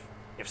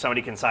 if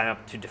somebody can sign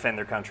up to defend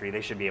their country,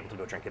 they should be able to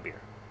go drink a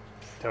beer.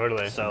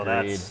 Totally. So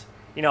Agreed. that's,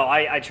 you know,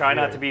 I try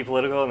not Weird. to be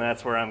political, and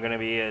that's where I'm going to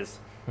be. Is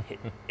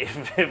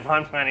if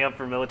I'm signing up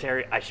for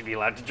military, I should be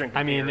allowed to drink. A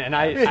I mean, beer. and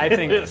I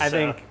think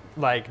So-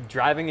 like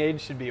driving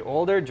age should be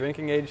older,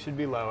 drinking age should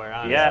be lower.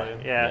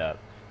 Honestly. yeah.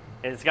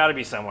 It's got to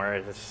be somewhere.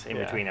 It's in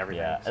Yeah. between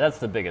everything. Yeah, that's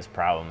the biggest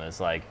problem is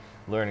like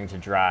learning to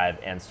drive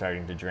and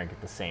starting to drink at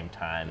the same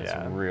time is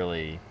Yeah.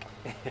 really,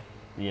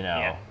 you know,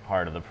 Yeah.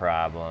 part of the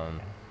problem.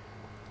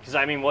 Because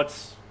I mean,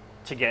 what's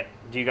to get?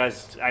 Do you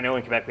guys? I know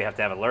in Quebec we have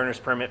to have a learner's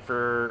permit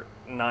for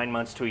 9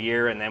 months to a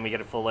year, and then we get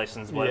a full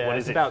license. What Yeah,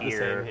 is it's it about the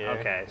here? same here.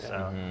 Okay, Yeah.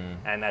 so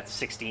and that's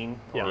 16.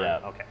 Yeah. Or, Yeah.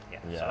 Okay. Yeah.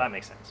 Yeah. So that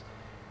makes sense.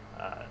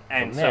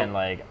 And But man, so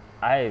like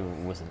I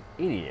was an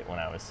idiot when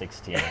I was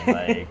 16.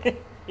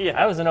 Like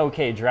yeah, I was an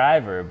okay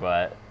driver,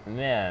 but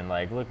man,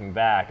 like looking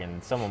back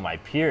and some of my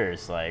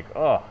peers, like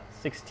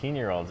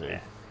 16-year-olds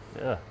are.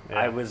 Ugh.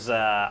 I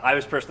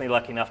was personally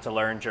lucky enough to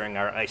learn during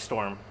our ice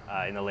storm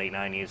in the late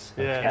 90s.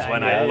 Yeah. Is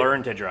when Yeah. I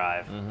learned to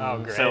drive. Oh,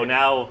 great. So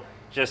now,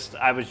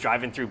 I was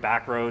driving through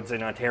back roads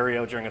in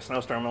Ontario during a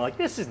snowstorm. I'm like,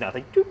 this is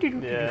nothing. Doo, doo,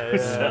 doo, doo, Yeah, doo. yeah.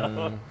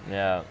 So,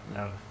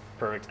 Yeah.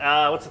 perfect.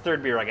 What's the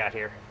third beer I got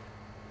here?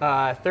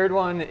 Third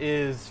one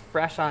is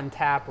fresh on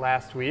tap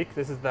last week.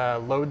 This is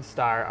the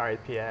Lodestar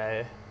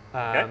IPA.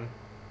 Okay.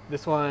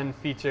 This one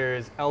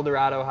features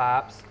Eldorado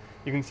hops.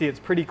 You can see it's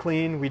pretty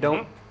clean. We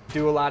don't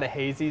do a lot of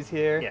hazies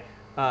here,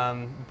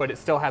 but it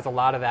still has a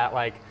lot of that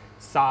like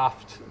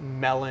soft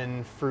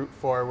melon,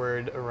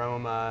 fruit-forward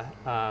aroma.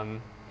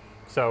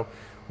 So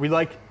we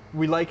like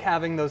we like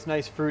having those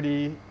nice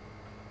fruity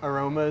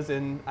aromas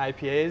in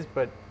IPAs,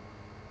 but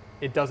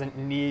it doesn't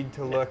need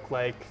to look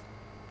like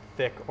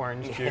thick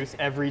orange juice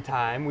every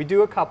time. We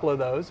do a couple of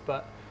those,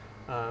 but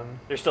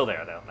They're still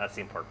there, though. That's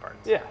the important part.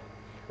 yeah.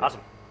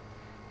 Awesome.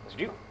 Let's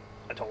do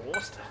a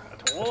toast. A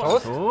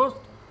toast. Toast?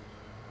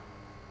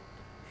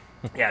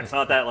 Yeah, it's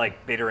not that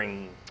like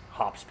bittering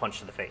hops punch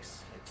to the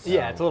face. It's,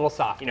 Yeah, it's a little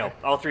soft. you know,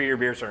 all three of your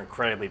beers are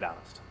incredibly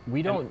balanced.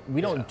 We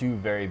don't do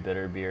very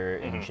bitter beer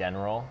in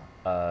general.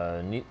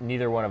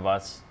 Neither one of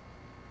us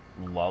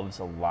loves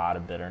a lot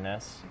of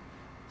bitterness.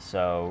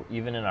 So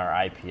even in our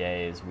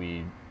IPAs,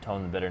 we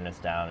tone the bitterness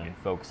down and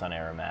focus on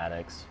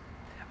aromatics.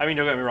 I mean,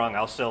 don't get me wrong.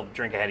 I'll still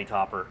drink a Heady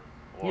Topper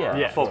or Yeah, a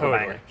yeah, Focal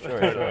totally.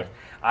 Banger. Sure.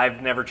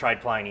 I've never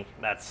tried Pliny.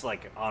 That's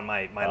like on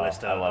my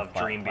list I love of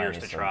dream beers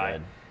to Pliny's so try.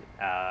 good.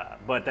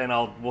 But then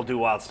we'll do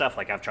wild stuff.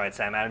 Like I've tried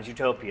Sam Adams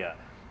Utopia.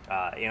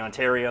 In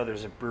Ontario,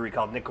 there's a brewery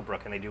called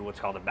Nickelbrook, and they do what's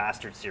called a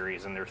Bastard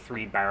Series, and they're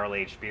 3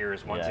 barrel-aged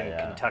beers. One's in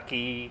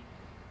Kentucky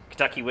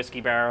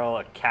whiskey barrel,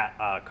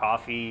 a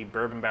coffee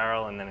bourbon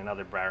barrel, and then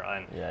another barrel.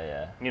 And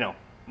you know,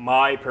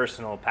 my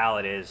personal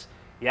palate is,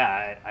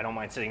 I don't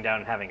mind sitting down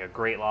and having a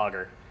great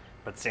lager,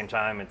 but at the same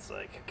time, it's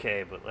like,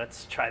 okay, but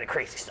let's try the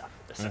crazy stuff.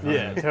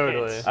 Yeah,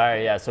 totally. All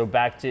right, yeah. So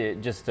back to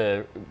just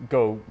to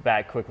go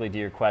back quickly to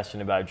your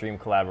question about dream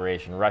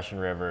collaboration. Russian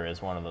River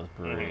is one of those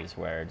breweries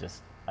where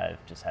I've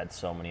just had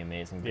so many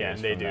amazing Yeah, beers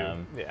and they from do.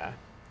 them. Yeah.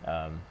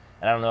 And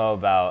I don't know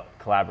about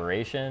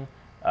collaboration.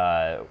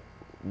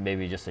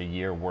 Maybe just a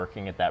year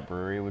working at that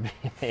brewery would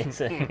be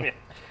amazing.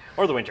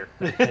 Or the winter.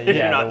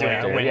 Yeah, not the doing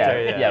it. winter.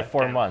 Yeah. Yeah,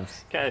 4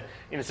 months. Okay,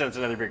 in a sense,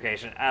 another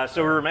vacation.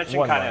 So we were mentioning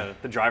One kind month.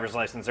 of the driver's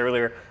license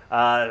earlier.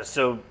 There's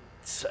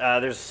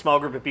a small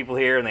group of people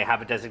here, and they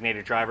have a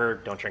designated driver.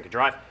 Don't drink and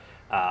drive,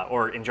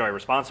 or enjoy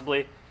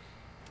responsibly.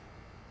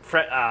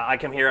 I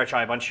come here, I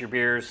try a bunch of your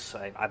beers.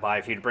 I buy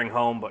a few to bring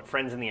home, but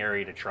friends in the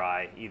area to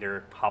try.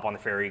 Either hop on the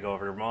ferry, go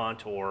over to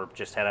Vermont, or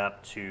just head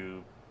up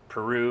to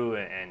Peru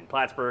and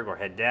Plattsburgh, or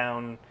head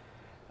down.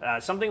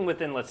 Something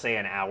within, let's say,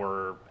 an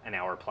hour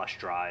plus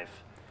drive.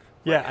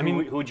 Yeah, I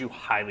mean, who would you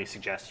highly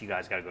suggest you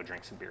guys got to go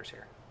drink some beers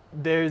here?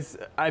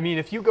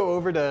 If you go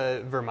over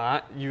to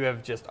Vermont, you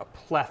have just a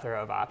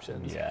plethora of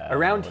options. Yeah,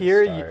 Around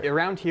where to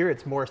start. here,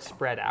 it's more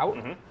spread out.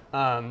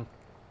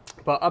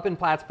 But up in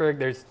Plattsburgh,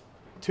 there's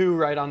 2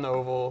 right on the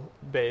Oval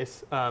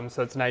base,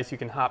 so it's nice. You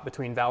can hop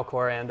between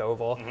Valcor and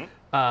Oval.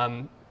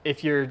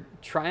 If you're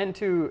trying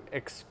to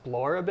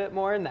explore a bit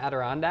more in the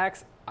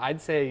Adirondacks, I'd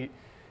say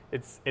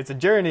it's a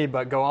journey,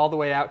 but go all the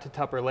way out to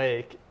Tupper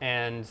Lake,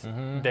 and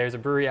there's a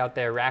brewery out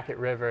there, Racket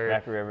River.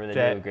 Racket River, they do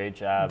a great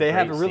job. They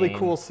have a great really scene.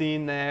 cool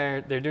scene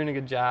there. They're doing a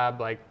good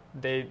job. Like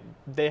they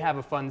have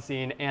a fun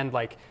scene, and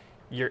like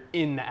you're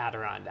in the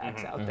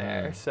Adirondacks out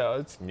there, so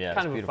it's kind it's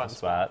of a a beautiful fun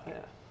spot. spot.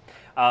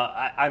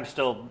 Yeah. I'm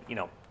still,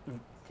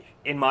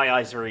 in my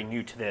eyes, very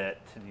new to the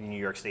New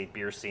York State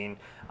beer scene.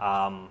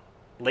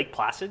 Lake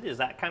Placid, is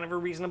that kind of a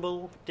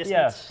reasonable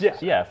distance?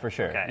 Yeah, for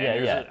sure. Okay. Yeah,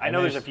 And yeah. I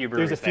know there's a few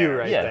breweries there's a few there.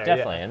 right Yeah, there,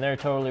 definitely, yeah. and they're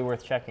totally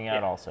worth checking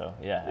out. Yeah. Also,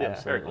 yeah, Yeah.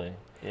 absolutely.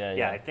 Yeah,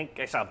 Yeah, I think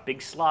I saw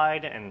Big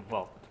Slide and,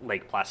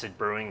 Lake Placid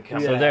Brewing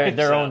Company. So they're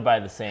So- owned by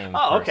the same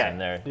Oh, person. okay.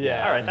 They're,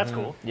 Yeah. All right, that's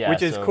cool. Yeah,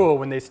 Which is so- cool.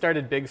 When they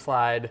started Big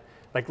Slide,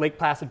 like Lake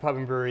Placid Pub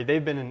and Brewery,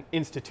 they've been an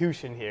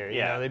institution here. You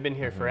Yeah. know, they've been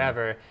here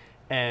forever.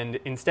 And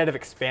instead of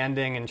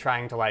expanding and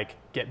trying to like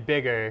get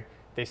bigger,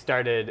 they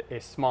started a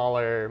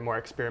smaller, more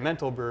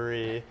experimental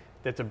brewery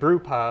that's a brew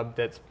pub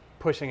that's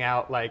pushing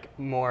out like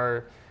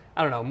more,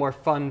 more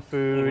fun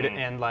food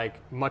and like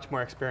much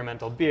more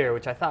experimental beer,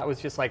 which I thought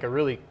was just like a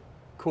really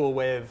cool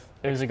way of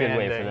It was a good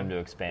way for expanding. them to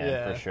expand,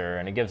 Yeah. for sure,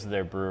 and it gives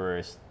their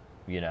brewers,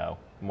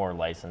 more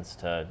license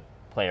to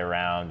play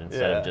around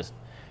instead Yeah. of just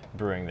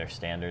brewing their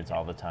standards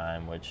all the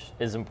time, which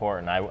is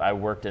important. I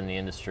worked in the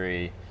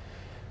industry,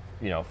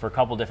 for a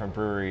couple different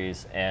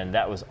breweries, and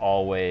that was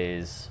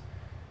always,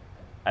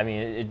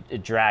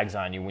 it drags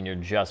on you when you're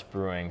just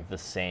brewing the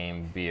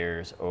same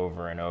beers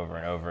over and over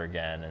and over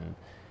again, and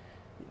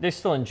there's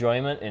still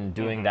enjoyment in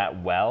doing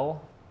that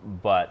well,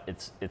 but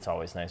it's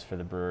always nice for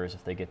the brewers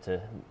if they get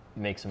to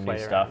make some Play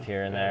new stuff around.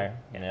 here and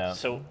there,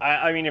 So,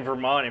 in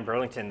Vermont and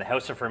Burlington, the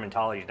House of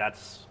Fermentology,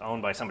 that's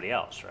owned by somebody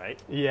else,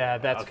 right? Yeah,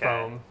 that's Okay.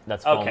 foam.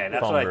 That's foam, Okay,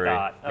 that's foam what brewery. I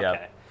thought. Yep.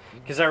 Okay.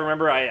 Because I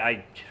remember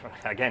I,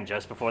 again,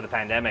 just before the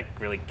pandemic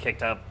really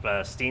kicked up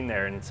steam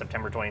there in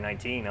September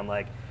 2019, I'm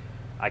like,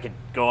 I could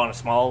go on a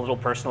small little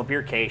personal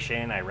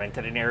beercation. I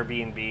rented an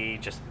Airbnb,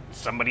 just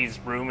somebody's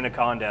room in a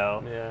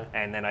condo. Yeah.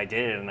 And then I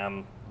did it, and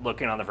I'm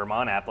looking on the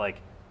Vermont app like,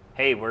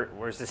 hey,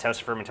 where's this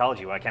House of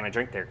Fermentology? Why can't I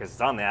drink there? Because it's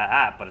on the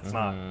app, but it's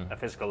not a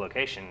physical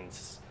location.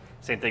 It's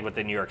same thing with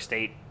the New York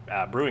State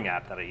brewing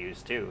app that I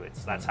use too.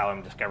 That's how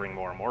I'm discovering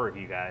more and more of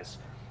you guys.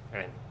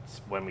 And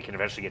it's when we can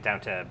eventually get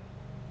down to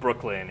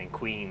Brooklyn and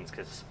Queens,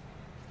 because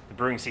the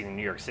brewing scene in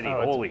New York City,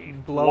 Oh, it's holy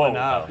blowing whoa,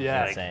 up. like,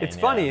 Yeah, insane, it's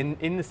yeah. funny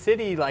in the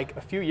city. Like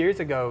a few years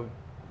ago,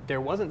 there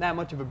wasn't that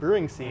much of a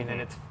brewing scene, and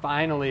it's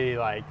finally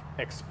like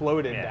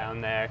exploded Yeah.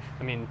 down there.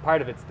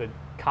 Part of it's the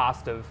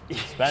cost of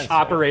Expensive.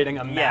 operating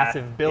a Yeah,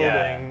 massive yeah.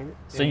 building.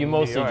 So in you New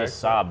mostly York, just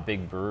saw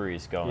big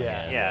breweries going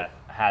Yeah. in Yeah. that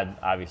had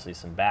obviously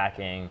some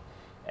backing,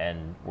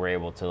 and we're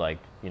able to, like,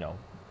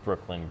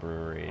 Brooklyn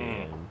Brewery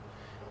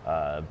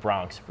and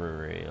Bronx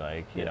Brewery,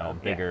 like,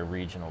 bigger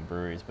regional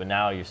breweries. But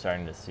now you're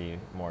starting to see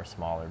more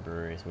smaller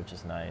breweries, which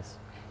is nice.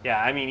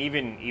 Yeah, I mean,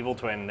 even Evil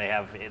Twin,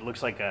 it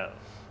looks like a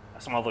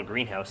small little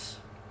greenhouse.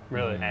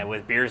 Really? And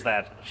with beers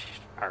that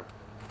are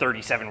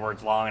 37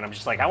 words long, and I'm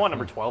just like, I want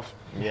number 12.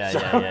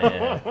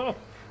 Yeah.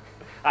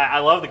 I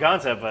love the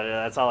concept, but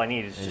that's all I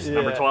need. It's just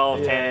number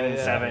 12, 10,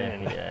 7,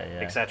 and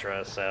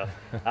etc. So,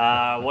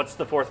 what's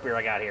the fourth beer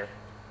I got here?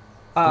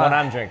 The one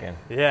I'm drinking.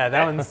 Yeah,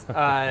 that one's,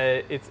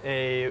 it's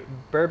a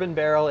bourbon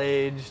barrel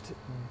aged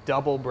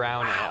double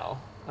brown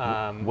ale.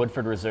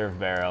 Woodford Reserve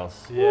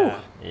barrels. Yeah.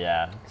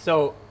 Yeah.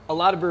 So a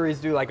lot of breweries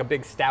do like a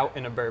big stout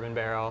in a bourbon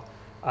barrel.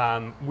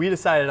 We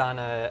decided on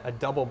a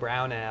double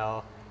brown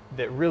ale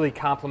that really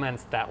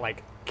complements that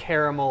like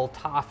caramel,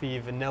 toffee,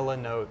 vanilla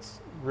notes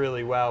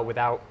really well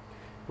without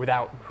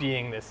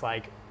being this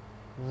like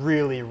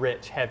really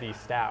rich, heavy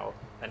stout.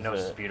 That nose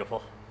is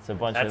beautiful. It's a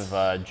bunch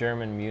of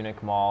German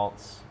Munich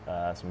malts,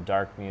 some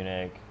dark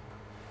Munich,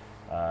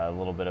 a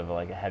little bit of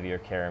like a heavier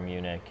Cara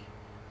Munich,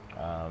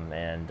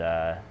 and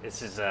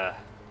this is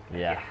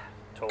yeah.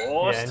 toast.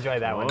 Yeah, enjoy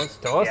that one.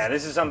 Toast. Yeah,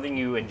 this is something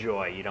you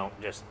enjoy. You don't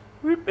just.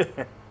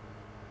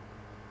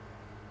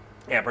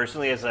 Yeah,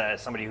 personally,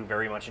 as somebody who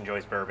very much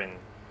enjoys bourbon,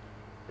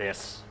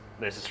 this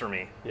is for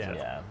me.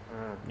 Yeah.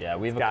 Yeah.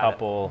 We have a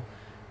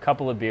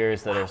couple of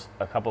beers that are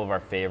a couple of our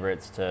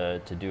favorites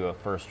to do a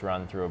first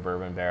run through a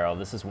bourbon barrel.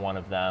 This is one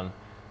of them.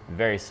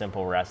 Very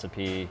simple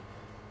recipe,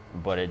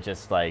 but it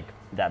just like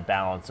that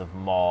balance of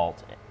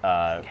malt.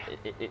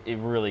 It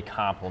really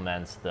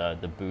complements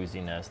the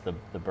booziness,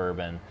 the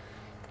bourbon.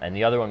 And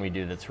the other one we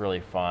do that's really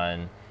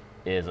fun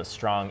is a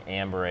strong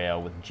amber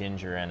ale with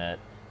ginger in it,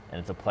 and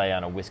it's a play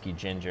on a whiskey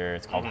ginger.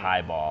 It's called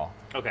Highball.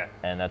 Okay.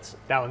 And That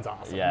one's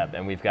awesome. Yeah,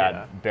 and we've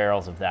got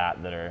barrels of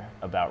that are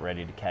about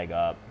ready to keg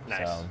up.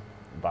 Nice. So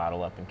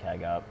bottle up and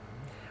keg up.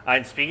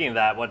 And speaking of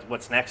that,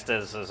 what's next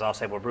is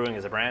Ausable Brewing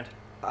as a brand?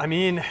 I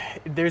mean,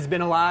 there's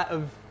been a lot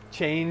of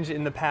change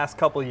in the past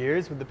couple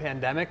years with the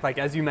pandemic. Like,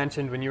 as you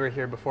mentioned when you were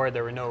here before,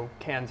 there were no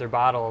cans or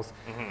bottles.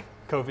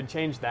 COVID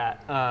changed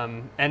that.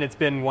 And it's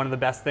been one of the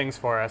best things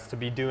for us to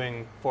be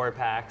doing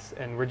 4-packs.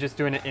 And we're just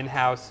doing it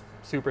in-house,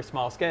 super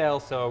small scale.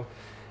 So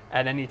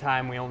at any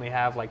time, we only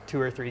have like 2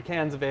 or 3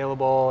 cans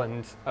available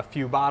and a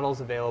few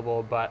bottles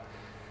available. But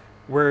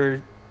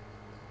we're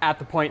at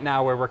the point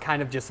now where we're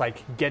kind of just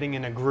like getting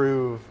in a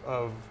groove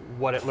of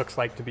what it looks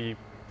like to be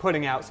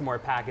putting out some more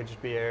packaged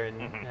beer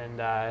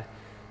and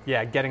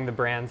getting the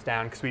brands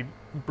down, because we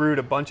brewed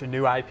a bunch of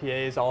new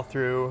IPAs all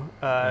through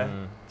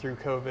through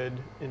COVID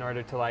in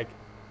order to like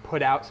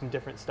put out some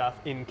different stuff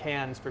in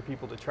cans for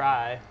people to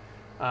try.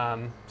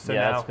 So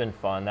now, it's been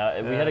fun.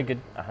 We had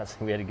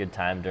a good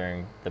time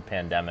during the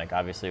pandemic.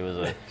 Obviously, it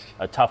was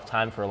a tough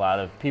time for a lot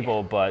of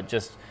people, but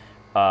just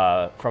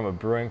from a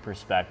brewing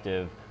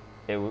perspective,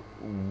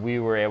 we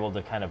were able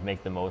to kind of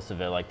make the most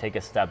of it, like take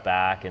a step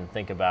back and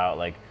think about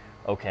like,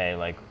 okay,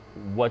 like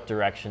what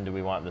direction do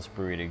we want this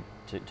brewery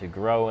to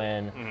grow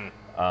in?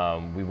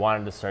 We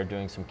wanted to start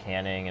doing some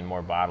canning and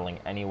more bottling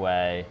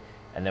anyway,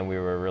 and then we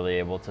were really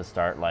able to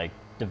start like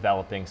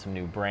developing some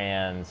new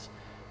brands,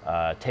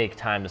 take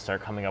time to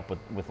start coming up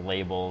with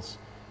labels,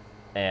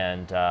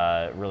 and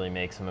really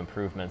make some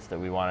improvements that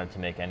we wanted to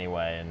make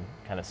anyway, and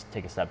kind of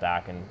take a step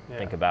back and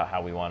think about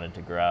how we wanted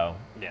to grow.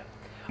 Yeah.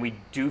 We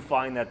do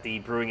find that the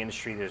brewing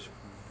industry, there's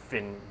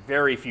been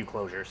very few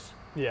closures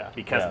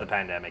because of the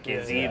pandemic.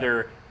 It's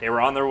either they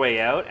were on their way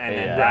out, and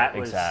then that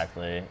was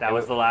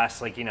the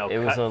last, like, it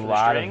was a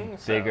lot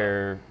of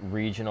bigger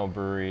regional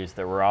breweries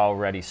that were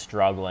already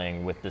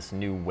struggling with this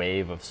new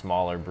wave of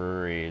smaller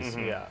breweries,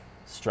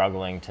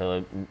 struggling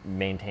to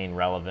maintain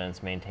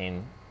relevance,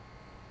 maintain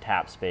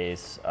tap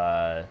space,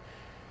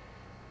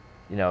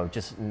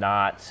 just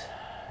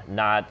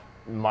not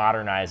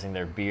modernizing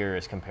their beer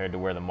as compared to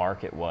where the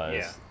market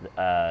was,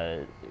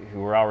 who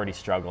were already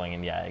struggling.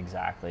 And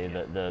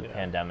the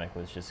pandemic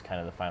was just kind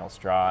of the final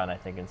straw, and I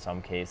think in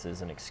some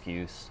cases an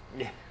excuse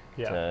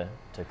to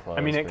close.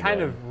 I mean, it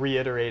kind of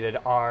reiterated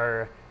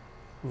our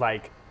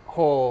like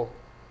whole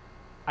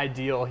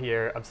ideal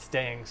here of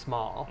staying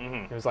small.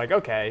 It was like,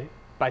 okay,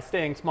 by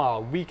staying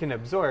small, we can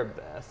absorb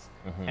this.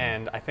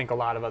 And I think a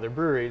lot of other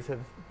breweries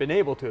have been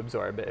able to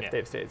absorb it if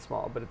they've stayed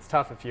small, but it's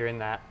tough if you're in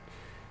that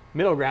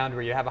middle ground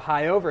where you have a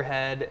high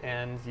overhead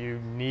and you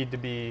need to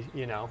be,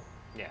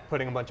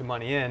 putting a bunch of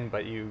money in,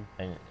 but you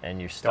and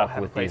you're stuck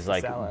with these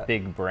like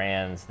big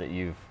brands that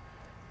you've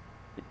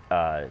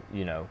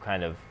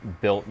kind of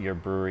built your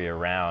brewery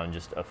around,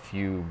 just a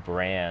few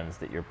brands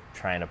that you're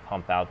trying to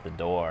pump out the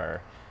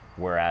door,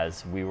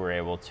 whereas we were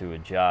able to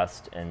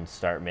adjust and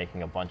start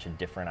making a bunch of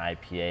different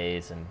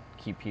IPAs and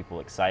keep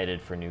people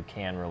excited for new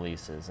can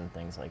releases and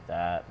things like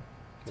that.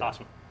 It's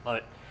awesome. Love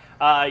it.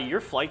 Your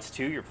flights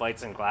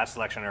and glass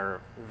selection are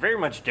very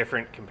much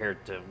different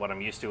compared to what I'm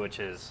used to, which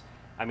is,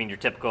 I mean, your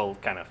typical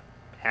kind of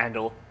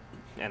handle,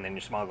 and then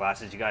your small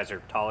glasses. You guys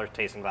are taller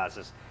tasting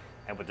glasses,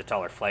 and with the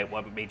taller flight.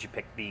 What made you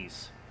pick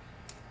these?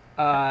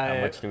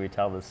 How much do we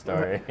tell this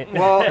story?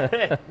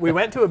 Well, we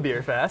went to a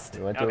beer fest.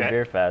 We went to Okay. a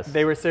beer fest.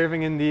 They were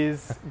serving in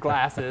these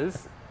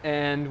glasses,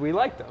 and we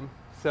liked them.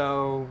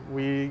 So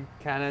we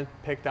kind of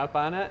picked up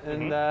on it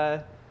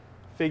and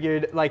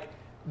figured, like,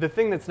 the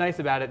thing that's nice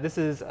about it, this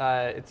is,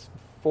 it's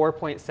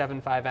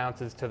 4.75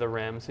 ounces to the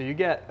rim, so you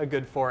get a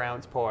good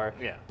 4-ounce pour,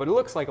 Yeah. but it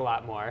looks like a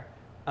lot more.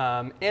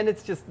 And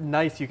it's just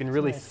nice. You can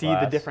really nice see the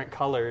glass. different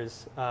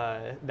colors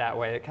that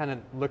way. It kind of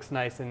looks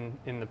nice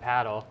in the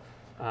paddle.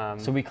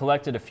 So we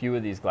collected a few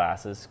of these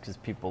glasses because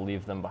people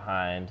leave them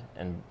behind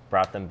and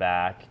brought them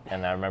back.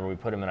 And I remember we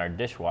put them in our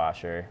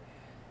dishwasher,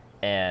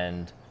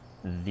 and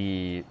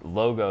the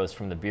logos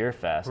from the beer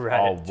fest Right,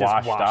 all just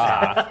washed washed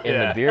off in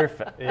Yeah. the beer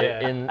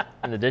in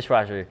the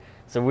dishwasher.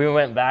 So we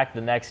went back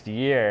the next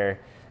year,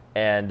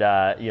 and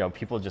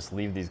people just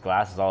leave these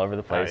glasses all over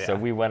the place. yeah. So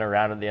we went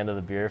around at the end of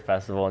the beer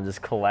festival and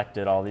just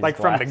collected all these Like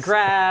from the glasses.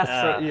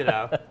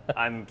 grass,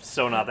 I'm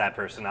so not that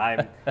person.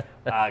 I'm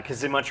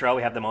because in Montreal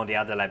we have the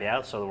Mondial de la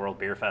Bière, so the World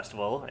Beer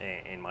Festival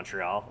in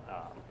Montreal,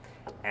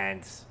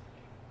 and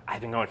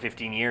I've been going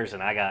 15 years,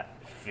 and I got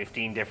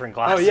 15 different Oh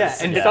glasses. yeah,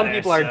 and in some there,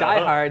 people are so-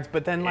 diehards,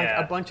 but then like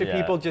Yeah. a bunch of Yeah.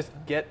 people just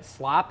get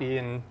sloppy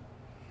and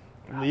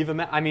leave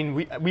them. I mean,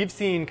 we've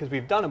seen, because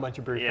we've done a bunch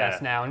of brew Yeah.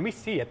 fests now, and we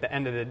see at the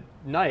end of the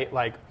night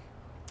like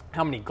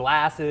how many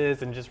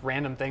glasses and just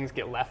random things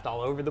get left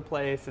all over the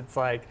place. It's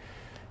like,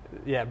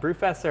 yeah, brew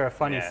fests are a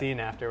funny Yeah. scene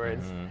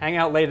afterwards. Hang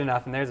out late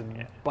enough, and there's a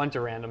bunch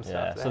of random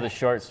Yeah. stuff. So the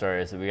short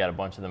story is that we got a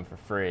bunch of them for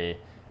free,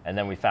 and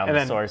then we found And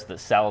the then source that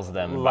sells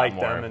them, and bought like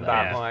more them of and them.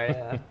 bought Yeah.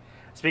 more. Yeah.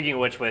 Speaking of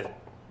which, with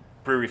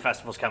brewery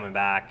festivals coming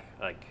back,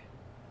 like,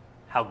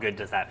 how good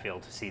does that feel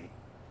to see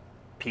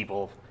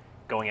people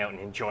going out and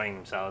enjoying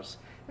themselves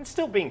and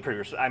still being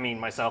pretty? I mean,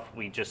 myself,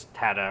 we just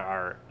had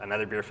our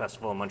another beer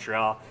festival in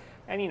Montreal,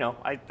 and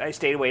I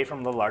stayed away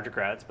from the larger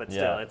crowds, but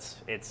still, Yeah.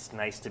 it's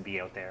nice to be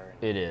out there.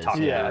 And It is. talk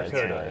to Yeah, people it's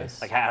again.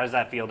 nice. Like, how does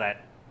that feel? That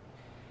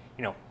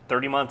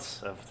 30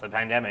 months of the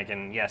pandemic,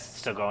 and yes, it's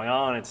still going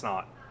on. It's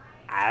not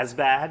as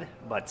bad,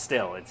 but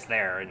still, it's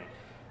there. And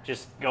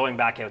just going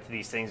back out to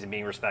these things and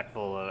being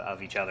respectful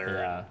of each other,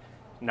 Yeah. and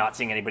not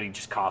seeing anybody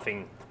just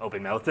coughing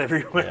open mouth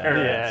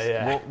everywhere. Yeah,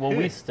 yeah. Well,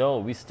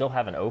 we still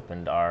haven't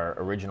opened our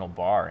original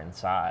bar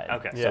inside.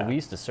 Okay. So Yeah. we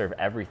used to serve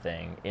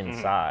everything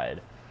inside,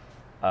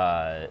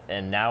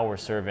 and now we're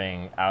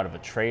serving out of a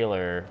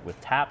trailer with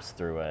taps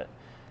through it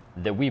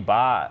that we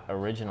bought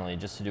originally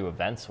just to do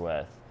events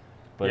with.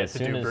 But Yeah, as to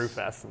soon do as brew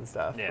fests and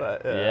stuff. Yeah.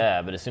 But,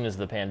 yeah, but as soon as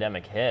the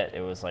pandemic hit,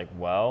 it was like,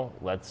 well,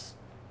 let's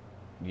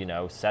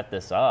set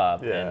this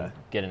up Yeah. and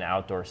get an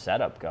outdoor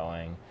setup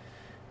going.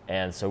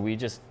 And so we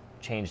just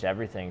changed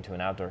everything to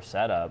an outdoor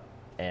setup.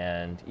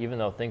 And even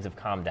though things have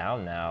calmed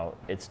down now,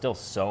 it's still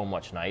so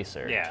much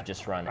nicer Yeah. to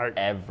just run Our-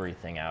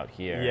 everything out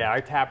here. Yeah,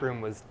 our tap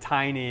room was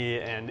tiny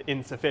and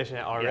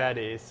insufficient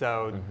already,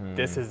 so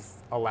this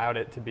has allowed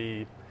it to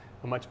be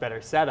a much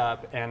better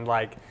setup. And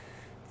like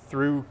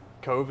through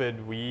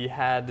COVID, we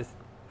had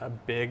a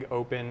big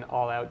open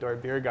all outdoor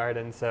beer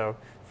garden. So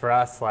for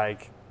us,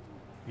 like,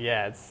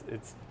 yeah,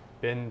 it's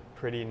been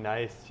pretty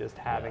nice just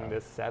having Yeah.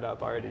 this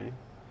setup already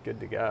good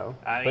to go.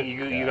 You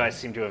yeah. guys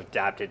seem to have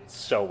adapted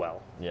so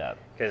well. Yeah.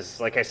 Because,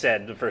 like I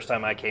said, the first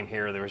time I came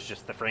here, there was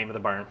just the frame of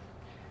the barn.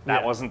 That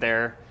Yeah. wasn't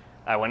there.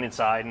 I went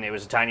inside, and it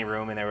was a tiny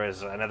room, and there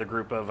was another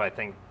group of, I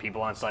think,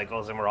 people on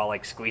cycles, and we're all,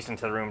 like, squeezed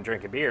into the room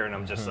drinking beer, and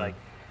I'm just like,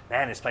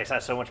 man, this place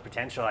has so much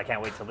potential. I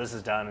can't wait till this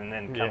is done, and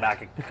then come Yeah.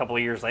 back a couple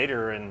of years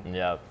later, and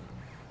Yep.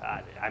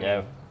 I Yeah.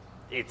 mean,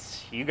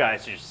 it's you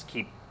guys just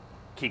keep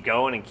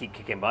going and keep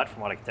kicking butt,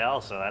 from what I can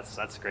tell. So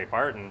that's a great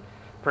part. And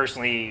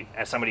personally,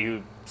 as somebody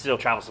who still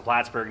travels to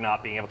Plattsburgh,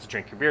 not being able to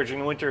drink your beer during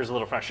the winter is a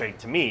little frustrating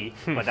to me,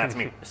 but that's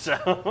me. So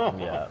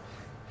Yeah.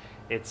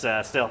 it's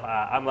still,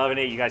 I'm loving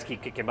it. You guys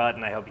keep kicking butt,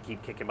 and I hope you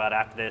keep kicking butt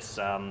after this.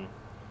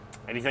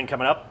 Anything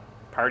coming up?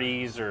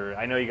 Parties, or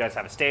I know you guys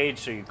have a stage,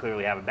 so you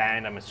clearly have a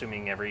band. I'm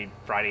assuming every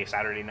Friday,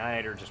 Saturday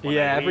night, or just one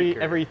Yeah, night a week,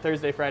 or- every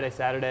Thursday, Friday,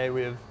 Saturday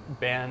we have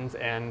bands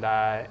and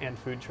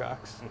food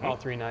trucks all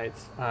 3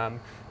 nights.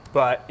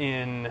 But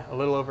in a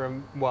little over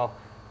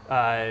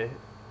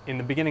in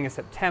the beginning of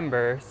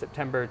September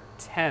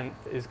 10th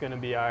is going to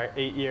be our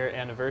 8-year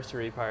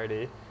anniversary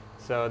party.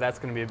 So that's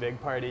going to be a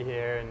big party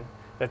here, and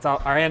that's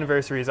all. Our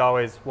anniversary is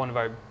always one of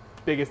our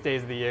biggest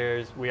days of the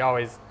year. We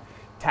always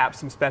tap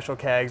some special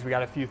kegs. We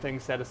got a few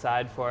things set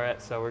aside for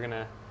it, so we're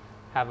gonna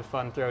have a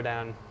fun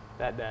throwdown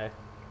that day.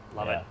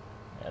 Love Yeah. it.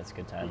 Yeah, it's a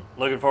good time.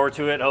 Looking forward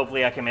to it.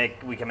 Hopefully,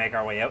 we can make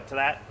our way out to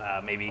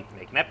that. Maybe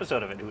make an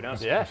episode of it. Who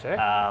knows? Yeah,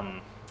 sure.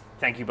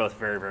 Thank you both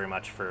very, very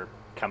much for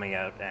coming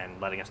out and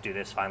letting us do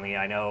this. Finally,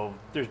 I know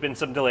there's been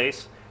some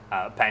delays,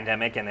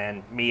 pandemic, and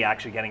then me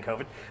actually getting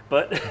COVID.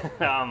 But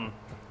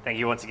thank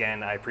you once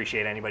again. I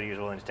appreciate anybody who's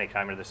willing to take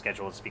time out of their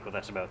schedule to speak with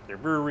us about their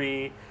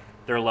brewery,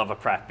 their love of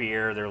craft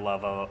beer, their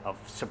love of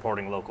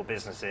supporting local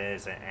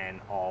businesses,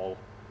 and all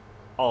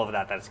of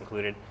that is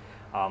included.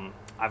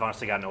 I've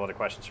honestly got no other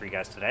questions for you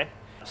guys today.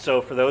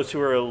 So for those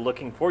who are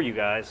looking for you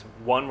guys,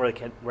 one, where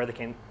they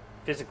can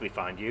physically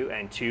find you,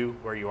 and two,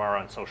 where you are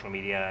on social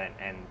media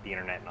and the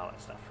internet and all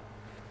that stuff.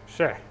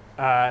 Sure.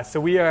 So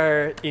we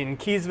are in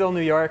Keysville,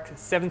 New York,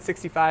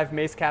 765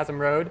 Mace Chasm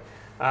Road.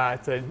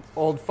 It's an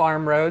old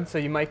farm road, so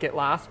you might get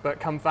lost,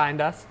 but come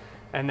find us.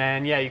 And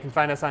then, yeah, you can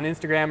find us on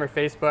Instagram or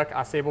Facebook,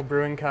 Ausable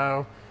Brewing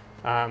Co.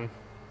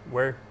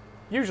 We're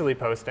usually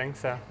posting,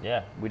 so.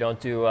 Yeah, we don't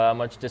do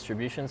much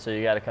distribution, so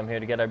you got to come here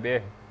to get our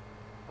beer.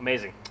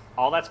 Amazing.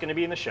 All that's going to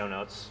be in the show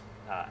notes.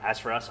 As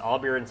for us,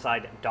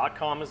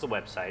 allbeerinside.com is the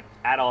website,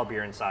 at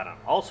allbeerinside on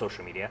all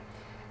social media.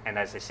 And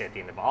as they say at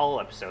the end of all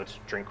episodes,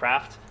 drink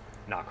craft,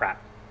 not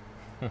crap.